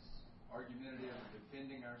 versus argumentative,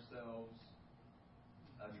 defending ourselves,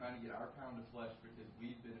 trying to get our pound of flesh because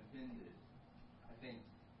we've been offended. I think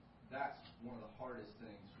that's one of the hardest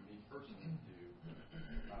things for me personally to do.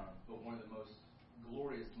 But one of the most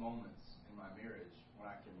glorious moments in my marriage, when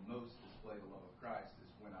I can most display the love of Christ,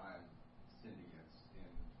 is when I'm sinned against in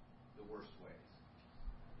the worst ways.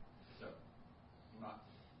 So, I'm not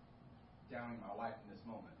downing my wife in this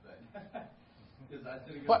moment, but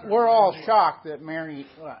But we're all shocked that Mary,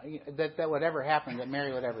 that would ever happen, that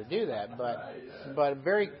Mary would ever do that. But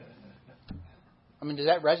very, I mean, does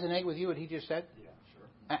that resonate with you, what he just said? Yeah,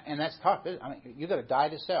 sure. And that's tough. I mean, you got to die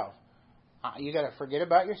to self. You got to forget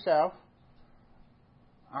about yourself.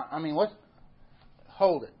 I mean,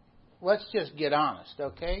 hold it. Let's just get honest,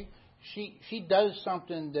 okay? She does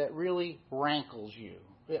something that really rankles you.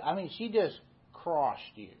 I mean, she just crossed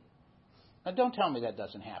you. Now, don't tell me that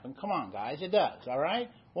doesn't happen. Come on, guys, it does, all right?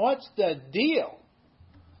 What's the deal?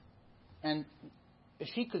 And if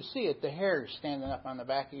she could see it, the hair is standing up on the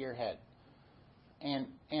back of your head. And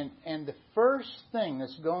the first thing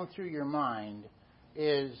that's going through your mind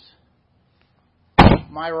is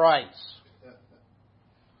my rights.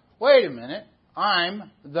 Wait a minute.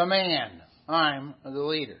 I'm the man. I'm the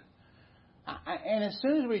leader. And as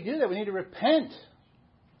soon as we do that, we need to repent.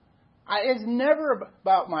 It's never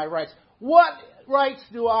about my rights. What rights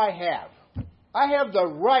do I have? I have the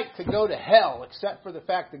right to go to hell, except for the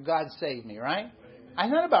fact that God saved me, right?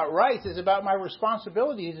 It's not about rights. It's about my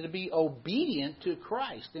responsibility to be obedient to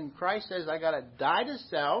Christ. And Christ says I got to die to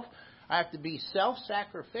self. I have to be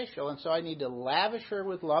self-sacrificial. And so I need to lavish her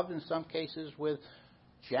with love, in some cases with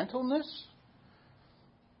gentleness.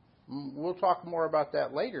 We'll talk more about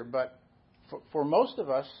that later. But for most of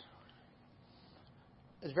us,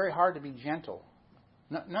 it's very hard to be gentle.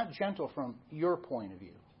 Not gentle from your point of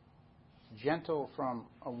view. Gentle from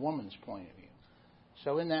a woman's point of view.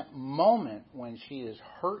 So in that moment when she has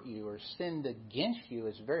hurt you or sinned against you,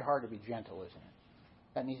 it's very hard to be gentle, isn't it?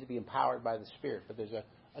 That needs to be empowered by the Spirit. But there's a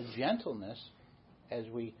gentleness as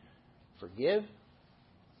we forgive.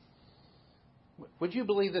 Would you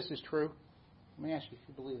believe this is true? Let me ask you if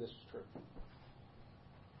you believe this is true.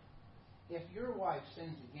 If your wife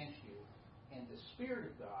sins against you and the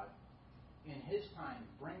Spirit of God in His time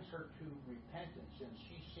brings her to repentance and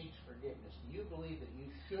she seeks forgiveness, do you believe that you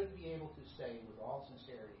should be able to say with all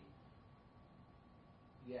sincerity,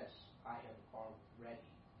 yes, I have already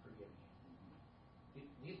forgiven you?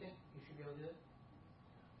 Do you think you should be able to do it?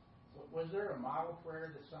 Was there a model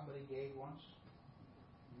prayer that somebody gave once?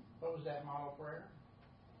 What was that model prayer?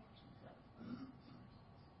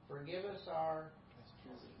 Forgive us our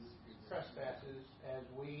trespasses as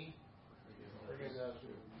we forgive those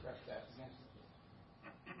who trespass against us.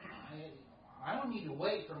 I don't need to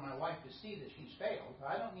wait for my wife to see that she's failed.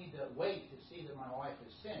 I don't need to wait to see that my wife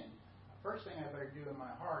has sinned. First thing I better do in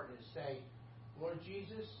my heart is say, Lord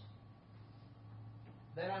Jesus,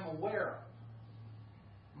 that I'm aware of,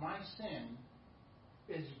 my sin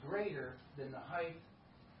is greater than the height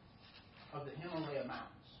of the Himalaya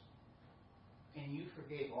mountains. And you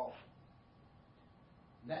forgave all.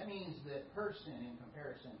 That means that her sin in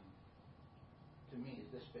comparison to me is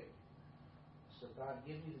this big. So God,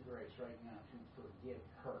 give me the grace right now to forgive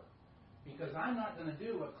her. Because I'm not going to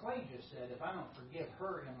do what Clay just said if I don't forgive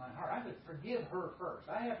her in my heart. I have to forgive her first.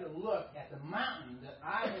 I have to look at the mountain that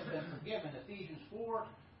I have been forgiven, Ephesians 4:29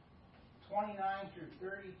 through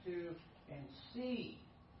 32, and see.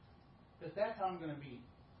 Because that's how I'm going to be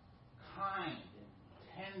kind and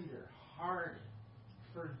tender-hearted,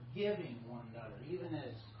 forgiving one another, even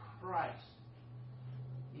as Christ,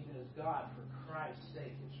 even as God, for Christ's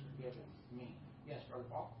sake, has forgiven me. Yes, Brother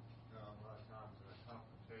Paul? A lot of times in a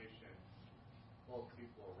confrontation, both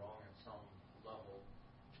people are wrong at some level,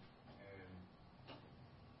 and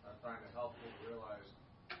I find it helpful to realize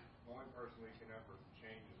the only person we can ever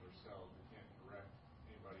change is ourselves. We can't correct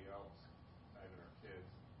anybody else, not even our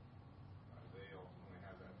kids. They ultimately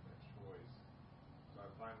have that choice. So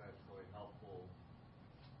I find that's really helpful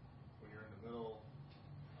when you're in the middle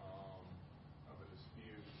of a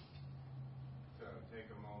dispute to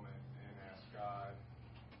take a moment and ask God,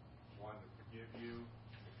 one, to forgive you.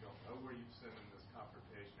 If you don't know where you've sinned in this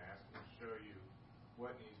confrontation, ask Him to show you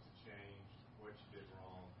what needs to change, what you did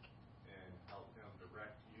wrong, and help Him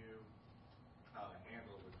direct you how to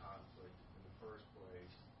handle the conflict in the first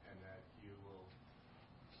place, and that you will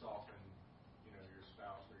soften, your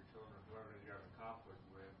spouse or your children or whoever you're having conflict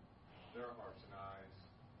with, their hearts and eyes.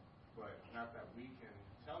 But not that we can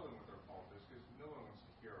tell them what their fault is, because no one wants to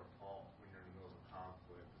hear a fault when you're in the middle of a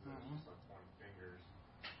conflict. Because it's just like pointing fingers.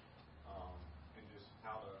 And just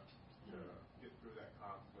how to get through that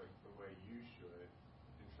conflict the way you should,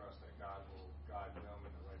 and trust that God will guide them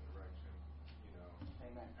in the right direction,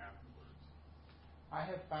 Amen. Afterwards. I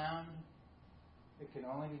have found it can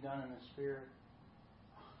only be done in the Spirit.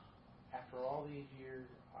 After all these years,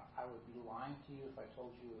 I would be lying to you if I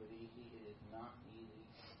told you it was easy. It is not easy.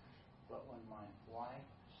 But when my wife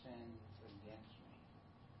sins against me,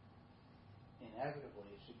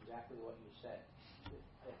 inevitably, it's exactly what you said.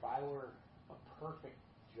 If I were a perfect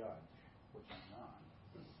judge, which I'm not.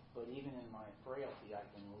 But even in my frailty, I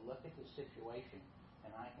can look at the situation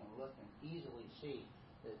and I can look and easily see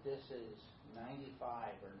that this is 95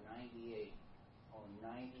 or 98 or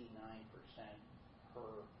 99%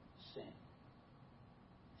 her sin.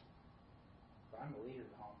 But I'm the leader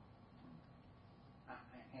at home.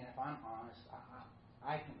 And if I'm honest,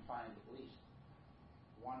 I can find at least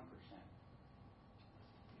 1%, 5%,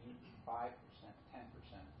 10%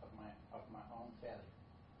 of my own failure.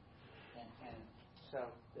 And so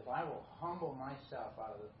if I will humble myself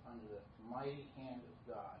under the mighty hand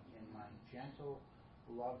of God in my gentle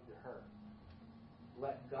love to her,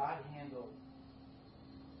 let God handle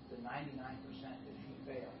the 99% that she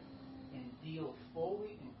failed, and deal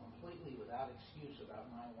fully and completely without excuse about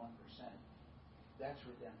my 1%. That's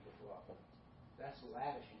redemptive love. That's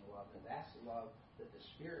lavishing love, and that's love that the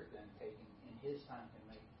Spirit then taking in His time can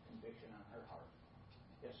make conviction on her heart.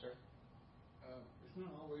 Yes, sir? It's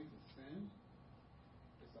not always a sin.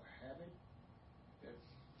 It's a habit that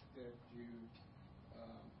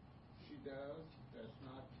she does. That's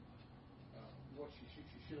not what she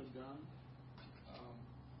should have done.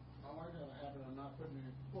 My wife has a habit of not putting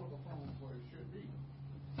the portable phone where it should be,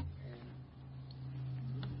 and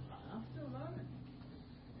I'm still learning.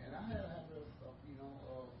 And I had a habit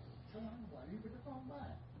of telling her, "Why do you put the phone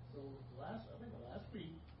back?" So last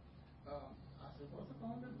week, I said, "What's the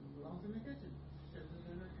phone that belongs in the kitchen?" She said, "It's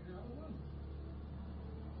in the other room."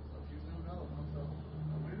 So she was in another one. So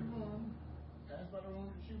I went in the room, passed by the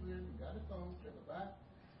room that she was in, got the phone, took it back,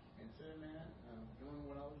 and sitting there doing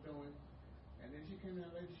what I was doing. And then she came in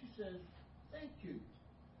later. She says, "Thank you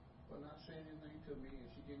for not saying anything to me," and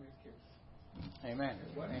she gave me a kiss. Amen.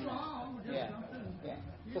 What's wrong? Yeah.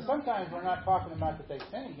 So sometimes we're not talking about that they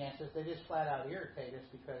sin against us; they just flat out irritate us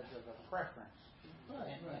because of a preference.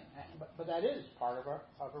 Right. But that is part of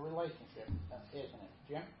a relationship, isn't it,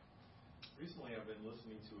 Jim? Recently, I've been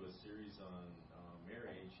listening to a series on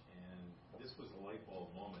marriage, and this was a light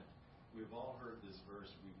bulb moment. We've all heard this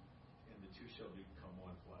verse, and the two shall become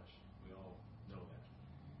one flesh. We all know that.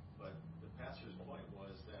 But the pastor's point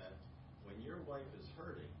was that when your wife is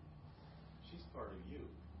hurting, she's part of you.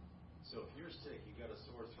 So if you're sick, you got a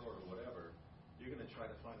sore throat or whatever, you're going to try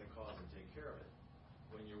to find the cause and take care of it.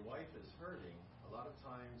 When your wife is hurting, a lot of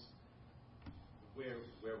times where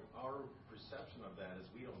our perception of that is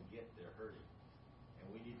we don't get they're hurting.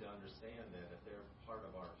 And we need to understand that if they're part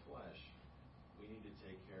of our flesh, we need to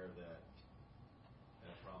take care of that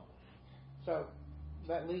problem. So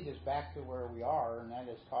that leads us back to where we are, and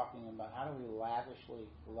that is talking about how do we lavishly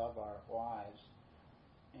love our wives.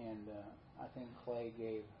 And I think Clay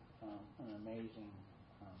gave an amazing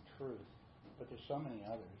truth, but there's so many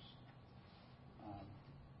others.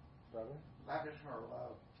 Brother? Lavishing our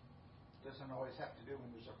love doesn't always have to do when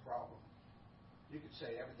there's a problem. You could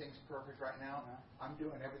say everything's perfect right now. I'm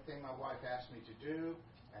doing everything my wife asked me to do,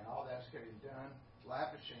 and all that's getting done.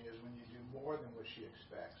 Lavishing is when you do more than what she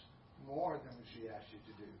expects, more than what she asks you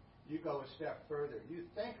to do. You go a step further. You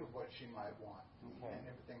think of what she might want, and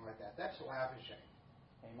everything like that. That's lavishing.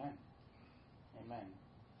 Amen. Amen.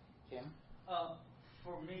 Tim?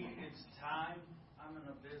 For me, it's time. I'm in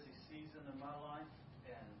a busy season in my life,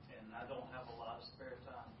 and I don't have a lot of spare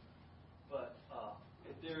time. But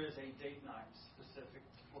if there is a date night specific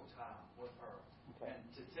for time with her, and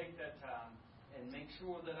to take that time and make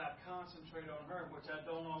sure that I concentrate on her, which I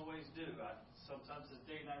don't always do. Sometimes it's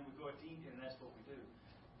date night, we go out to eat, and that's what we do.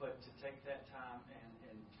 But to take that time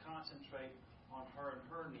and concentrate on her and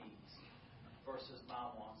her needs versus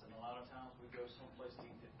my wants. And a lot of times we go someplace to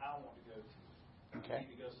eat that I want to go to. Okay.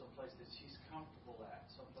 We need to go someplace that she's comfortable at,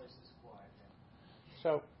 someplace that's quiet.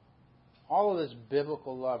 So, all of this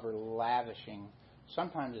biblical love or lavishing,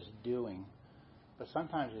 sometimes it's doing, but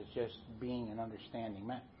sometimes it's just being and understanding.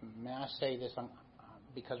 May I say this?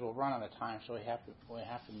 Because we'll run out of time, so we have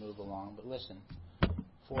to move along. But listen,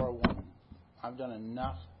 for a woman, I've done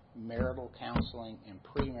enough marital counseling and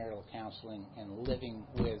premarital counseling and living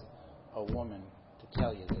with a woman to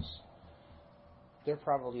tell you this. There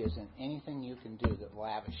probably isn't anything you can do that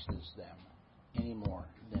lavishes them any more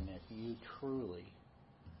than if you truly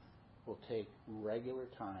will take regular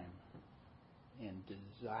time and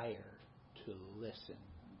desire to listen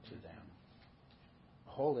to them.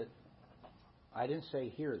 Hold it. I didn't say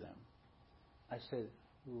hear them. I said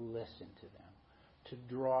listen to them. To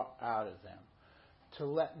draw out of them. To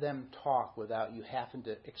let them talk without you having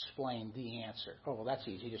to explain the answer. Oh, well, that's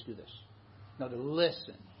easy. Just do this. No, to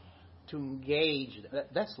listen. To engage them.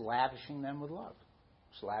 That's lavishing them with love.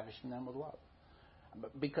 It's lavishing them with love.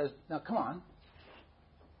 Because, now come on.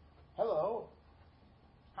 Hello.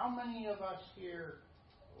 How many of us here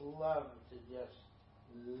love to just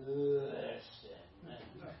listen.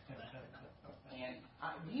 And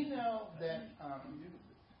do you know that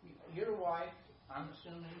your wife, I'm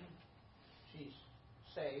assuming she's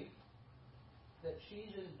saved, that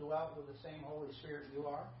she's indwelt with the same Holy Spirit you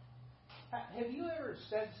are? Have you ever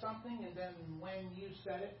said something and then when you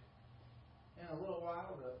said it, in a little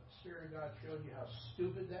while, the Spirit of God showed you how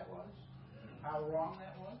stupid that was? How wrong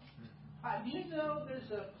that was? Do you know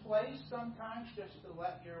there's a place sometimes just to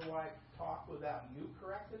let your wife talk without you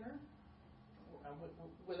correcting her?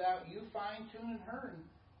 Without you fine-tuning her and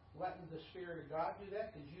letting the Spirit of God do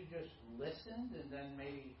that? Because you just listened and then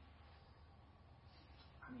maybe...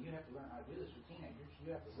 I mean, you have to learn how to do this with teenagers.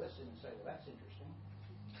 You have to listen and say, well, that's interesting.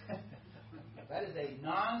 That is a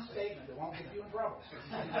non-statement that won't get you in trouble.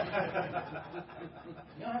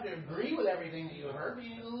 You don't have to agree with everything that you heard, but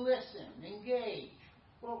you listen, engage.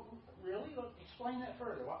 Well, really? Explain that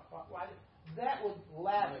further. Why that would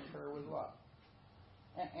lavish her with love.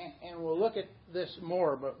 And we'll look at this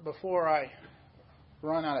more, but before I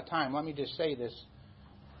run out of time, let me just say this.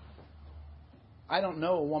 I don't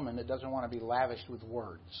know a woman that doesn't want to be lavished with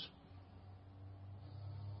words.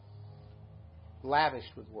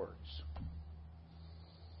 Lavished with words.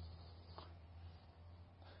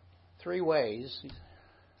 3 ways,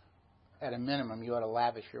 at a minimum, you ought to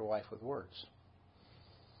lavish your wife with words.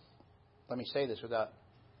 Let me say this without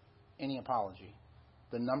any apology.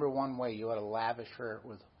 The number 1 way you ought to lavish her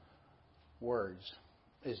with words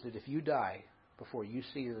is that if you die before you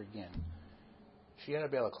see her again, she ought to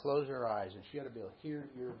be able to close her eyes and she ought to be able to hear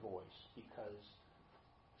your voice, because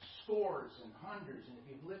scores and hundreds, and if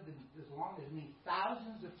you've lived as long as me,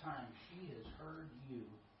 thousands of times, she has heard you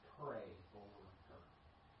pray over her.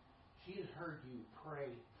 She has heard you pray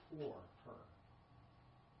for her.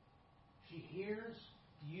 She hears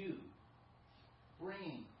you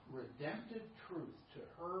bringing redemptive truth to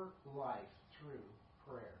her life through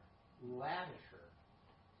prayer. Lavish her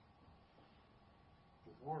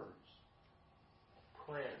with words,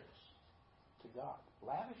 prayers to God.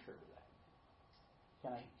 Lavish her with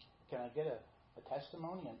that. Can I get a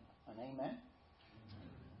testimony and an amen?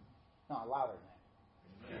 No, louder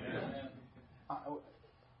than that. Amen.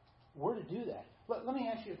 We're to do that. Let me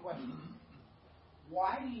ask you a question.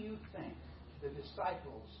 Why do you think the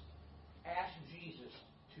disciples asked Jesus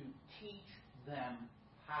to teach them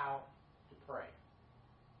how to pray?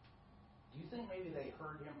 Do you think maybe they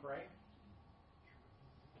heard him pray?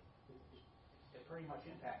 It pretty much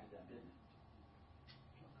impacted them, didn't it?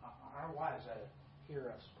 Our wives had to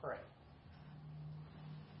hear us pray.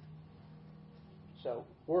 So,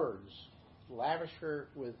 words. Lavish her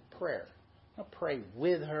with prayer. Now, pray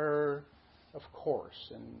with her, of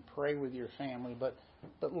course, and pray with your family, but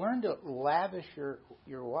learn to lavish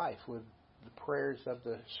your wife with the prayers of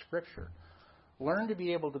the Scripture. Learn to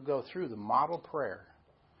be able to go through the model prayer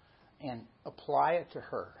and apply it to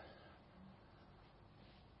her.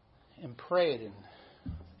 And pray it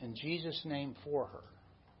in Jesus' name for her.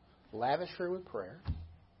 Lavish her with prayer.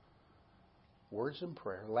 Words of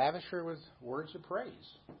prayer. Lavish her with words of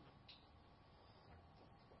praise.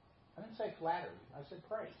 I didn't say flattery. I said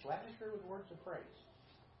praise. Lavish her with words of praise.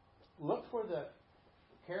 Look for the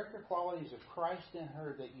character qualities of Christ in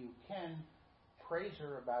her that you can praise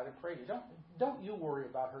her about and praise her. Don't you worry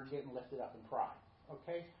about her getting lifted up in pride.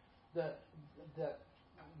 Okay?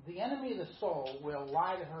 The enemy of the soul will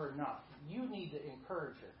lie to her enough. You need to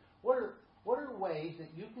encourage her. What are ways that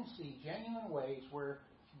you can see, genuine ways, where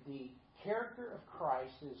the character of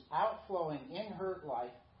Christ is outflowing in her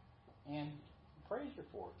life, and praise her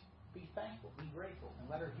for it. Be thankful, be grateful, and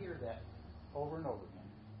let her hear that over and over again.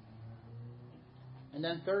 And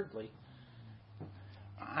then thirdly,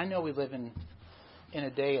 I know we live in a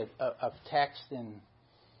day of text and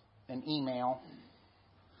email,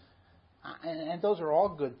 and those are all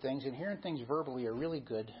good things, and hearing things verbally are really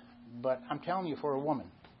good, but I'm telling you, for a woman,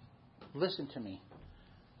 listen to me.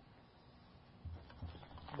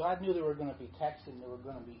 God knew there were going to be text and there were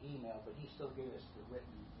going to be email, but He still gave us the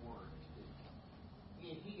written word.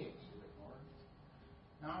 He gave us the written word.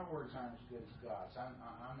 Now, our words aren't as good as God's.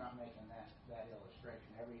 I'm not making that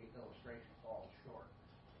illustration. Every illustration falls short.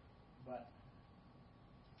 But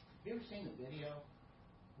have you ever seen the video?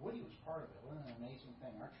 Woody was part of it. Wasn't it an amazing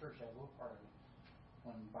thing? Our church had a little part of it.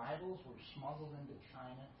 When Bibles were smuggled into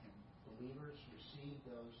China and believers received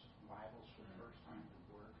those Bibles for the first time,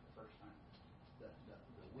 the Word for the first time, the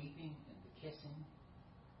weeping and the kissing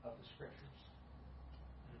of the Scriptures.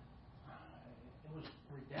 It was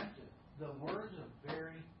redemptive. The words of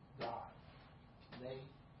very God. They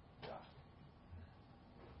God.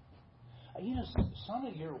 Some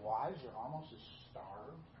of your wives are almost as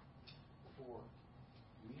starved for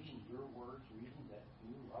reading your Word words, reading that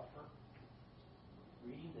you love her,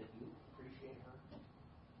 reading that you appreciate her,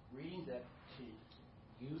 reading that to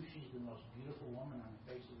you she's the most beautiful woman on the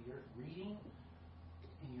face of the earth, reading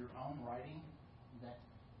in your own writing that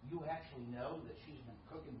you actually know that she's been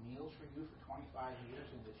cooking meals for you for 25 years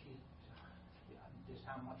and that just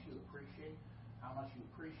how much you appreciate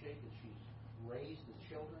that she's raised the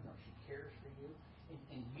children or she cares for you.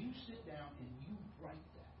 And you sit down and you write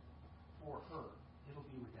that for her. It'll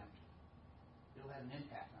be redemptive. It'll have an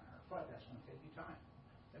impact on her. But that's going to take you time.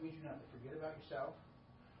 That means you have to forget about yourself.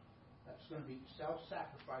 That's going to be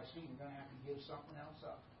self-sacrificing. You're going to have to give something else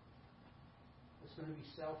up. It's going to be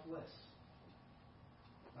selfless.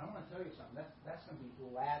 But I want to tell you something. That's going to be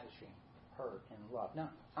lavishing her in love.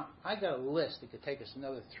 Now, I got a list that could take us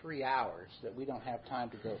another 3 hours that we don't have time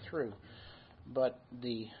to go through. But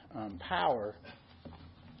the power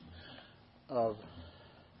of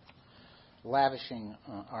lavishing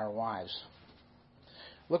our wives.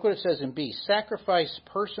 Look what it says in B. Sacrifice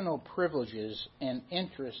personal privileges and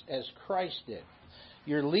interests as Christ did.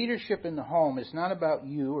 Your leadership in the home is not about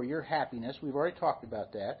you or your happiness. We've already talked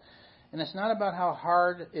about that. And it's not about how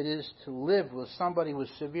hard it is to live with somebody with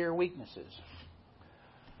severe weaknesses.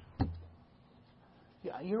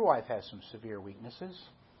 Yeah, your wife has some severe weaknesses.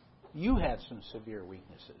 You have some severe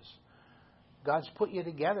weaknesses. God's put you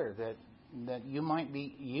together that you might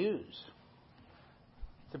be used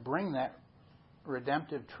to bring that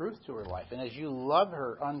redemptive truth to her life. And as you love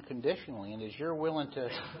her unconditionally, and as you're willing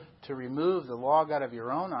to remove the log out of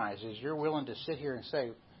your own eyes, as you're willing to sit here and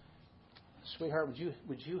say, sweetheart,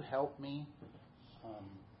 would you help me?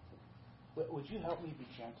 Would you help me be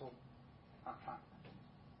gentle?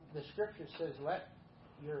 The Scripture says, let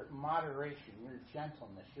your moderation, your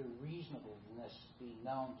gentleness, your reasonableness be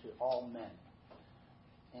known to all men.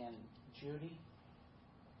 And Judy,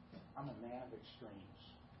 I'm a man of extremes.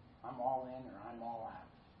 I'm all in or I'm all out.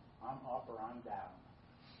 I'm up or I'm down.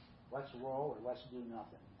 Let's roll or let's do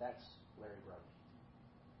nothing. That's Larry Brody.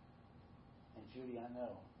 And Judy, I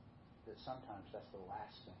know that sometimes that's the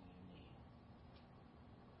last thing you need.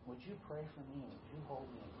 Would you pray for me? Would you hold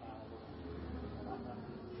me accountable when I'm not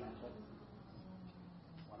being gentle?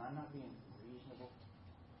 When I'm not being reasonable?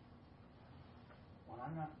 When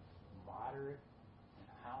I'm not moderate in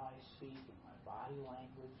how I speak, in my body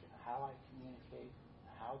language, in how I communicate,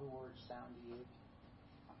 how the words sound to you?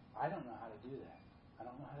 I don't know how to do that. I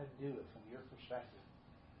don't know how to do it from your perspective.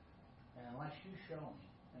 And unless you show me,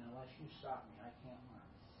 and unless you stop me, I can't learn.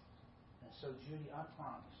 And so, Judy, I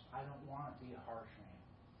promise, I don't want to be a harsh man.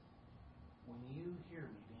 When you hear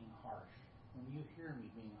me being harsh, when you hear me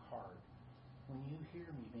being hard, when you hear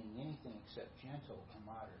me being anything except gentle or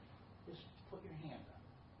moderate, just put your hand up.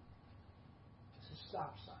 It's a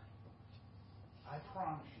stop sign. I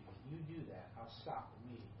promise you, if you do that, I'll stop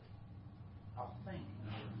immediately. I'll think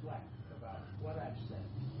and reflect about what I've said,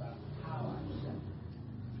 about how I've said it.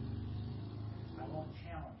 I won't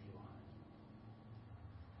challenge you on it.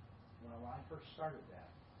 When I first started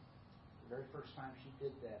that, the very first time she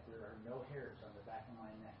did that, there are no hairs on the back of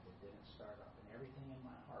my neck that didn't start up, and everything in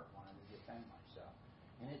my heart wanted to defend myself.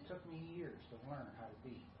 And it took me years to learn how to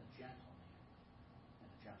be a gentleman,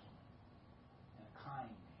 and a gentleman, and a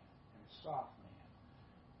kind man, and a soft man,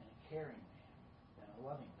 and a caring man, and a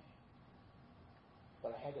loving man.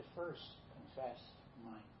 But I had to first confess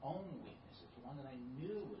my own weaknesses, one that I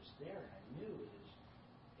knew was there, and I knew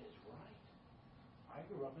is right. I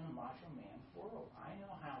grew up in a macho man world. I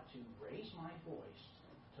know how to raise my voice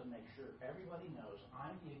to make sure everybody knows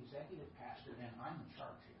I'm the executive pastor and I'm in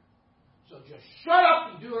charge here. So just shut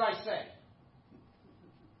up and do what I say.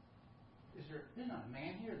 There's not a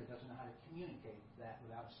man here that doesn't know how to communicate that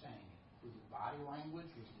without saying it. With your body language,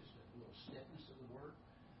 with just a little stiffness of the word.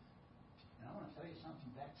 And I want to tell you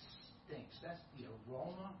something, that stinks. That's the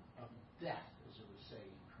aroma of death, as it would say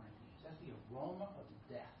in Corinthians. That's the aroma of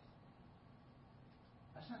death.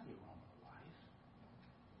 That's not the aroma of life.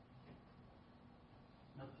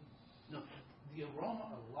 No, the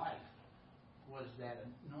aroma of life was that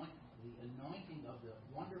the anointing of the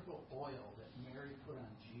wonderful oil that Mary put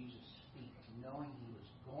on Jesus' feet, knowing he was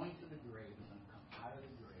going to the grave and going to come out of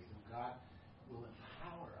the grave. And God will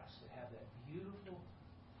empower us to have that beautiful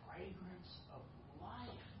fragrance of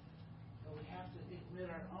life. But we have to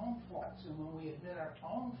admit our own faults. And when we admit our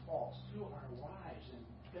own faults to our wives and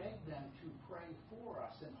beg them to pray for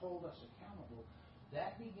us and hold us accountable,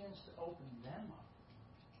 that begins to open them up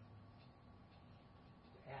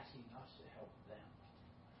to asking us to help them.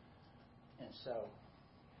 And so,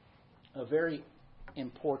 a very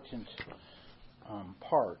important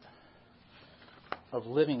part of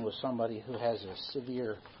living with somebody who has a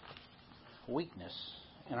severe weakness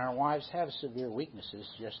And our wives have severe weaknesses,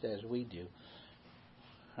 just as we do.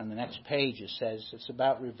 On the next page it says it's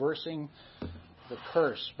about reversing the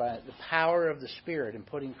curse by the power of the Spirit and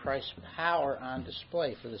putting Christ's power on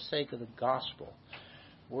display for the sake of the gospel.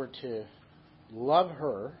 We're to love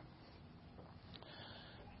her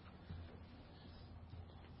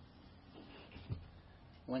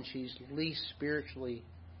when she's least spiritually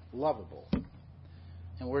lovable.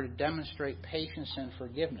 And we're to demonstrate patience and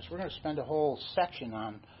forgiveness. We're going to spend a whole section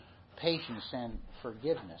on patience and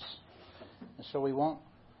forgiveness. And so we won't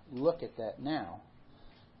look at that now.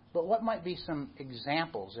 But what might be some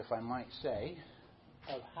examples, if I might say,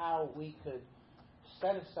 of how we could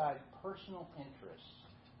set aside personal interests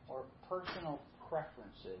or personal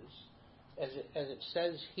preferences, as it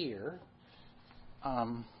says here,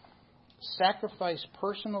 sacrifice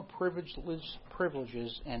personal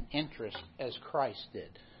privileges and interests as Christ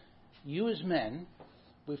did. You as men,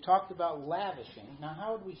 we've talked about lavishing. Now,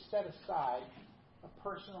 how would we set aside a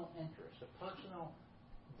personal interest, a personal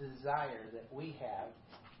desire that we have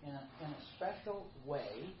in a special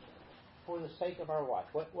way for the sake of our wife?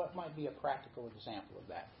 What might be a practical example of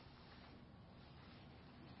that?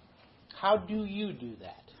 How do you do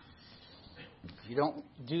that? If you don't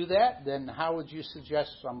do that, then how would you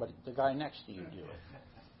suggest the guy next to you do it?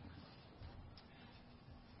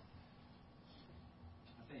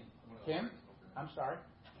 I think Tim? I'm sorry.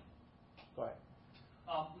 Go ahead.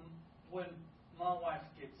 When my wife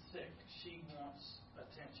gets sick, she wants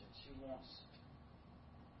attention. She wants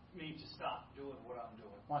me to stop doing what I'm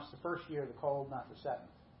doing. Wants the first year of the cold, not the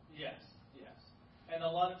seventh. Yes. And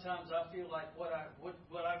a lot of times I feel like what I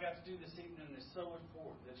got to do this evening is so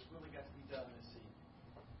important that it's really got to be done this evening.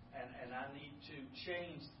 And I need to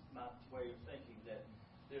change my way of thinking that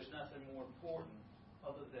there's nothing more important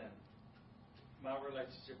other than my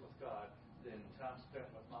relationship with God than time spent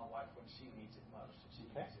with my wife when she needs it most.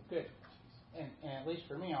 Good. And at least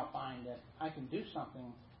for me, I'll find that I can do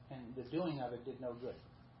something and the doing of it did no good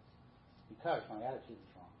because my attitude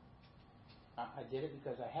was wrong. I did it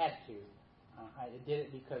because I had to. I did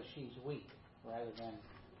it because she's weak, rather than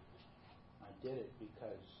I did it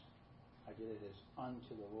because I did it as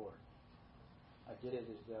unto the Lord. I did it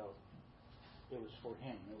as though it was for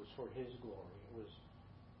Him. It was for His glory. It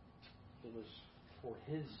was for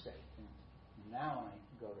His sake. And now when I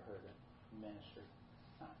go to her to minister,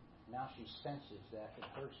 now she senses that in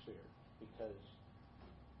her spirit, because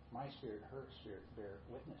my spirit and her spirit bear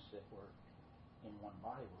witness that we're in one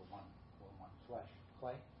body, we're one flesh.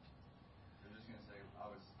 Clay? I'm just going to say,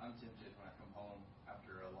 I'm tempted when I come home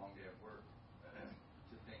after a long day at work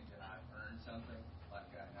to think that I've earned something,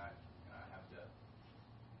 like I have to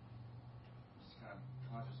just kind of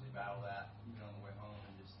consciously battle that, even on the way home,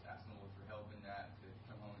 and just ask the Lord for help in that, to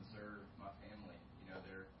come home and serve my family. You know,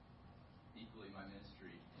 they're equally my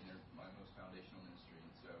ministry, and they're my most foundational ministry.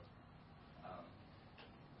 And so,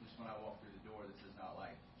 just when I walk through the door, this is not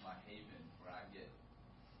like my haven where I get,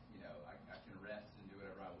 I can rest and do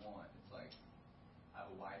whatever I want. It's like I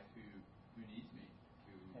have a wife who needs me,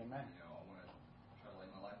 who Amen. I want to try to lay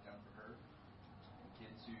my life down for her, and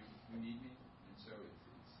kids who need me. And so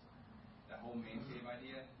it's that whole man cave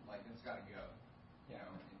idea, like that's got to go. In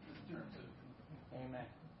terms of Amen,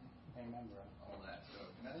 bro. all that. So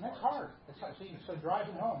And that's hard. So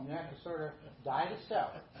driving home, you have to sort of die to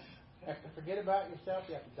self. You have to forget about yourself.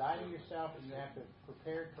 You have to die to yourself, and you have to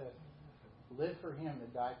prepare to live for Him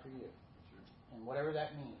that died for you. And whatever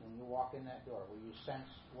that means, when you walk in that door, where you sense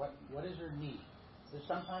what is her need. Because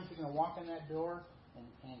sometimes you're going to walk in that door,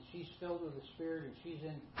 and she's filled with the Spirit, and she's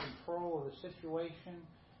in control of the situation,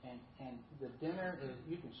 and the dinner is,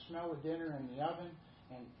 you can smell the dinner in the oven,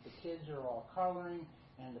 and the kids are all coloring,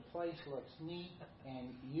 and the place looks neat,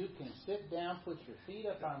 and you can sit down, put your feet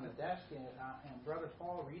up on the desk, and Brother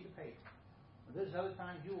Paul, read the paper. There's other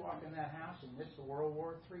times you walk in that house, and it's the World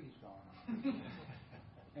War III's going on.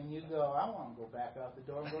 And you go, I want to go back out the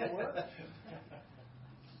door and go to work.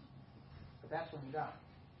 But that's when you die.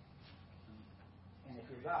 And if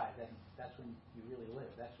you die, then that's when you really live.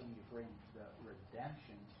 That's when you bring the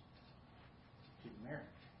redemption to marriage.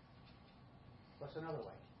 What's another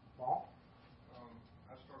way? Paul?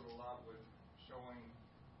 I struggle a lot with showing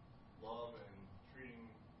love and treating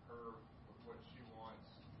her with what she wants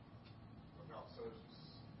without so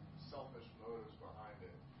selfish motives behind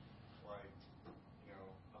it. Like,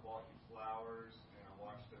 I bought you flowers and I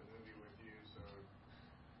watched a movie with you, so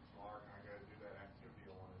tomorrow can I go do that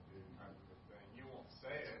activity I want to do, type of a thing. You won't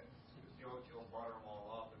say it, because you'll butter them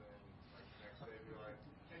all up, and then like the next day be like,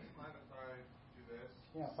 hey, do you mind if I do this?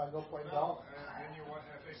 Yeah, if I go play No, golf. and then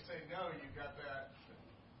and if they say no, you got that.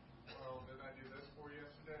 Well, didn't I do this for you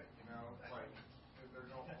yesterday? Like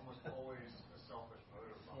there's almost always a selfish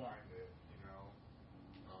motive behind it, you know.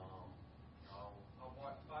 I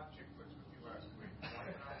watched 5 chick flicks with you last week. Why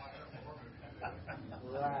didn't I watch that more movie today?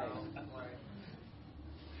 Right. You know, like,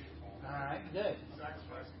 beautiful. All right, good.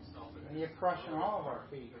 Sacrificing selfish. And you're crushing all of our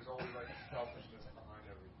feet. There's always like selfishness behind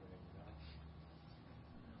everything, you know.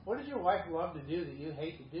 What does your wife love to do that you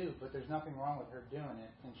hate to do, but there's nothing wrong with her doing it,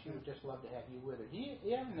 and she would just love to have you with her? Do you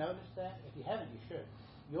ever notice that? If you haven't, you should.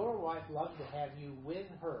 Your wife loves to have you with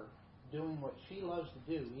her doing what she loves to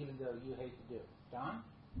do, even though you hate to do it. Don?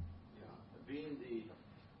 Yeah, being the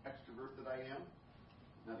extrovert that I am,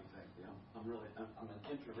 not exactly. I'm an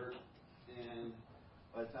introvert, and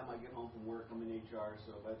by the time I get home from work, I'm in HR.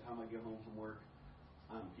 So by the time I get home from work,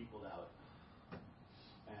 I'm peopled out,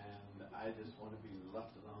 and I just want to be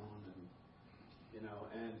left alone. And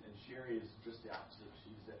and Sherry is just the opposite.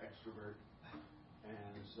 She's the extrovert,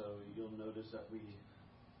 and so you'll notice that we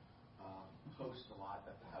host a lot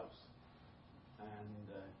at the house. And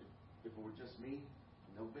if it were just me,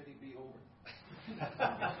 nobody'd be over.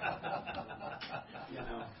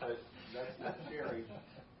 But that's Sherry.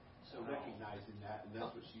 So recognizing that, and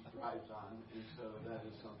that's what she thrives on, and so that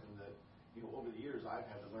is something that over the years I've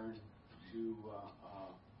had to learn to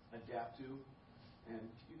adapt to, and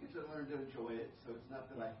you get to learn to enjoy it. So it's not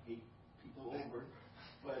that I hate people over,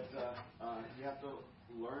 but you have to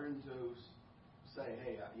learn to say,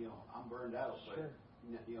 hey, I'm burned out, but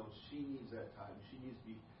she needs that time. She needs to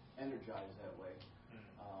be energized that way.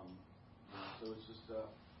 So it's just a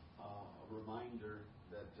reminder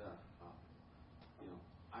that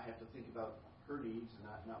I have to think about her needs and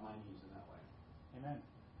not my needs in that way. Amen.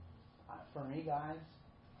 For me, guys,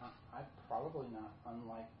 I'm probably not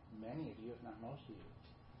unlike many of you, if not most of you.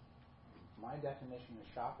 My definition of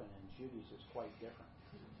shopping and Judy's is quite different.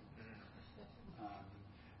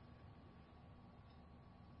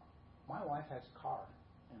 My wife has a car,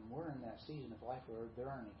 and we're in that season of life where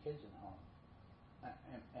there aren't any kids in home.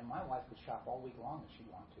 And my wife could shop all week long if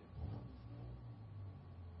she'd want to.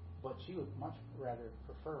 But she would much rather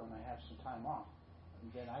prefer when I have some time off,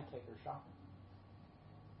 then I take her shopping.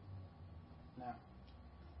 Now,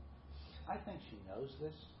 I think she knows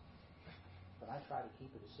this, but I try to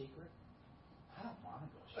keep it a secret. I don't want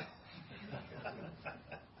to go shopping.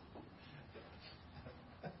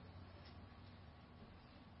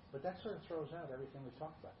 But that sort of throws out everything we've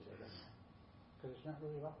talked about today, doesn't it? Because it's not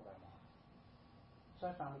really about what I want.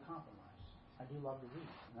 So I found a compromise. I do love to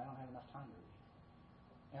read, and I don't have enough time to read.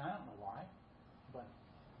 And I don't know why, but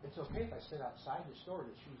it's okay if I sit outside the store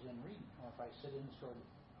that she's in reading, or if I sit in the store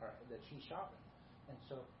that she's shopping. And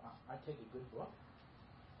so I take a good book,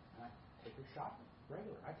 and I take her shopping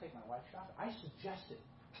regular. I take my wife shopping. I suggest it.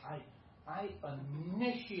 I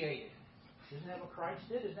initiate it. Isn't that what Christ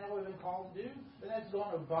did? Isn't that what we've been called to do? And that's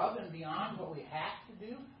going above and beyond what we have to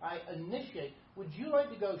do. I initiate. Would you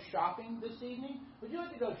like to go shopping this evening? Would you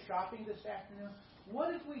like to go shopping this afternoon?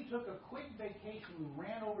 What if we took a quick vacation and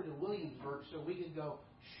ran over to Williamsburg so we could go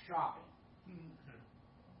shopping? In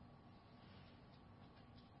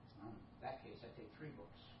that case, I take 3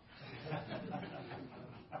 books.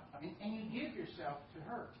 and you give yourself to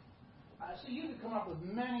her. So you could come up with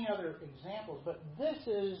many other examples, but this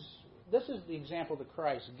is the example that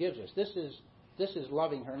Christ gives us. This is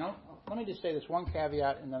loving her. Now, let me just say this one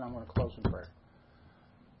caveat, and then I'm going to close in prayer.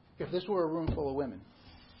 If this were a room full of women,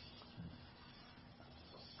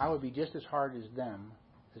 I would be just as hard as them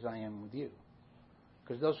as I am with you.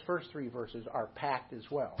 Because those first 3 verses are packed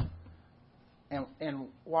as well. And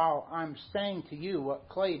while I'm saying to you what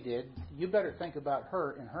Clay did, you better think about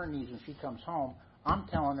her and her needs when she comes home. I'm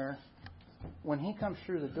telling her, when he comes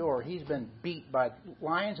through the door, he's been beat by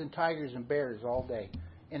lions and tigers and bears all day.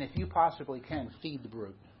 And if you possibly can, feed the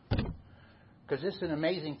brute. Because it's an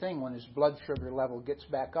amazing thing when his blood sugar level gets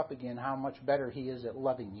back up again, how much better he is at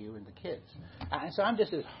loving you and the kids. And so I'm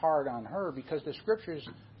just as hard on her because the Scriptures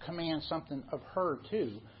command something of her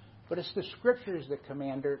too. But it's the Scriptures that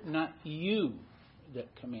command her, not you that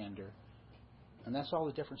command her. And that's all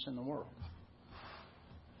the difference in the world.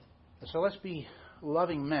 So let's be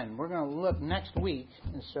loving men. We're going to look next week,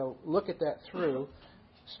 and so look at that through,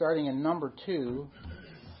 starting in number 2,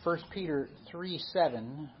 1 Peter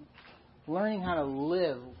 3:7, learning how to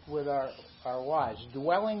live with our wives,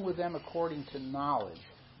 dwelling with them according to knowledge,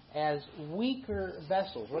 as weaker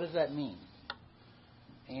vessels. What does that mean?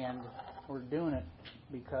 And we're doing it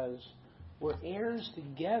because we're heirs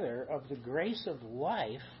together of the grace of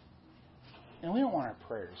life, and we don't want our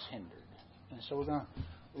prayers hindered. And so we're going to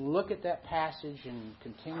look at that passage and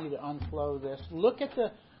continue to unflow this. Look at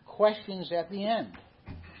the questions at the end.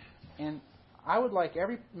 And I would like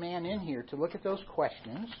every man in here to look at those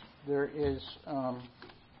questions There is,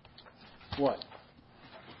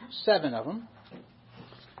 7 of them.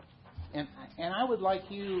 And I would like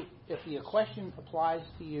you, if the question applies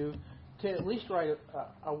to you, to at least write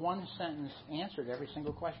a one-sentence answer to every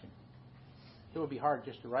single question. It would be hard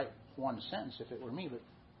just to write one sentence if it were me, but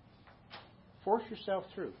force yourself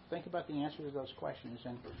through. Think about the answer to those questions,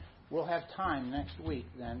 and we'll have time next week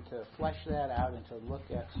then to flesh that out and to look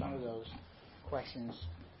at some of those questions.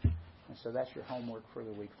 And so that's your homework for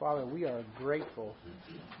the week. Father, we are grateful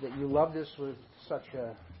that you loved us with such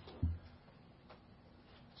a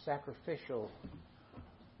sacrificial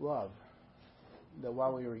love, that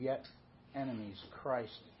while we were yet enemies,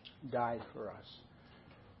 Christ died for us.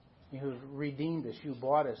 You have redeemed us. You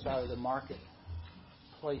bought us out of the marketplace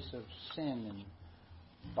of sin and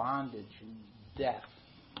bondage and death.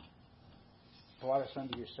 Brought us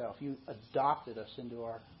unto yourself. You adopted us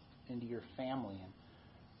into your family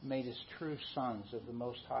and made us true sons of the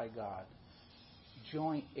Most High God.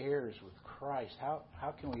 Joint heirs with Christ.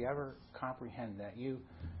 How can we ever comprehend that? You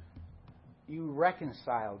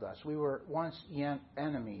reconciled us. We were once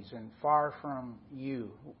enemies and far from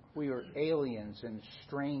you. We were aliens and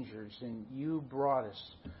strangers, and you brought us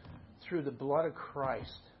through the blood of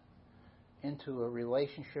Christ into a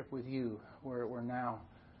relationship with you where we're now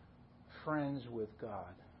friends with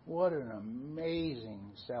God. What an amazing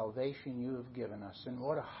salvation you have given us, and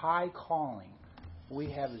what a high calling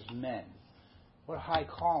we have as men. What a high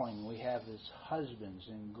calling we have as husbands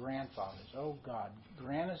and grandfathers. Oh God,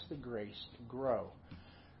 grant us the grace to grow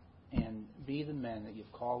and be the men that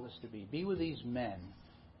you've called us to be. Be with these men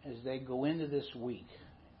as they go into this week.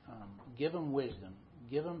 Give them wisdom.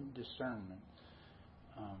 Give them discernment.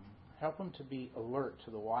 Help them to be alert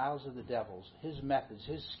to the wiles of the devil, his methods,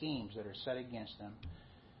 his schemes that are set against them.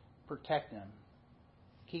 Protect them.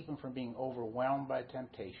 Keep them from being overwhelmed by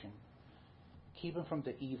temptation. Keep them from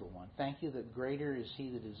the evil one. Thank you that greater is he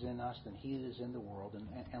that is in us than he that is in the world.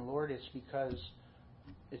 And Lord, it's because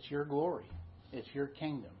it's your glory. It's your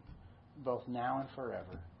kingdom, both now and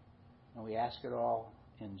forever. And we ask it all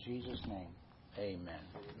in Jesus' name. Amen.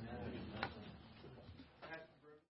 Amen.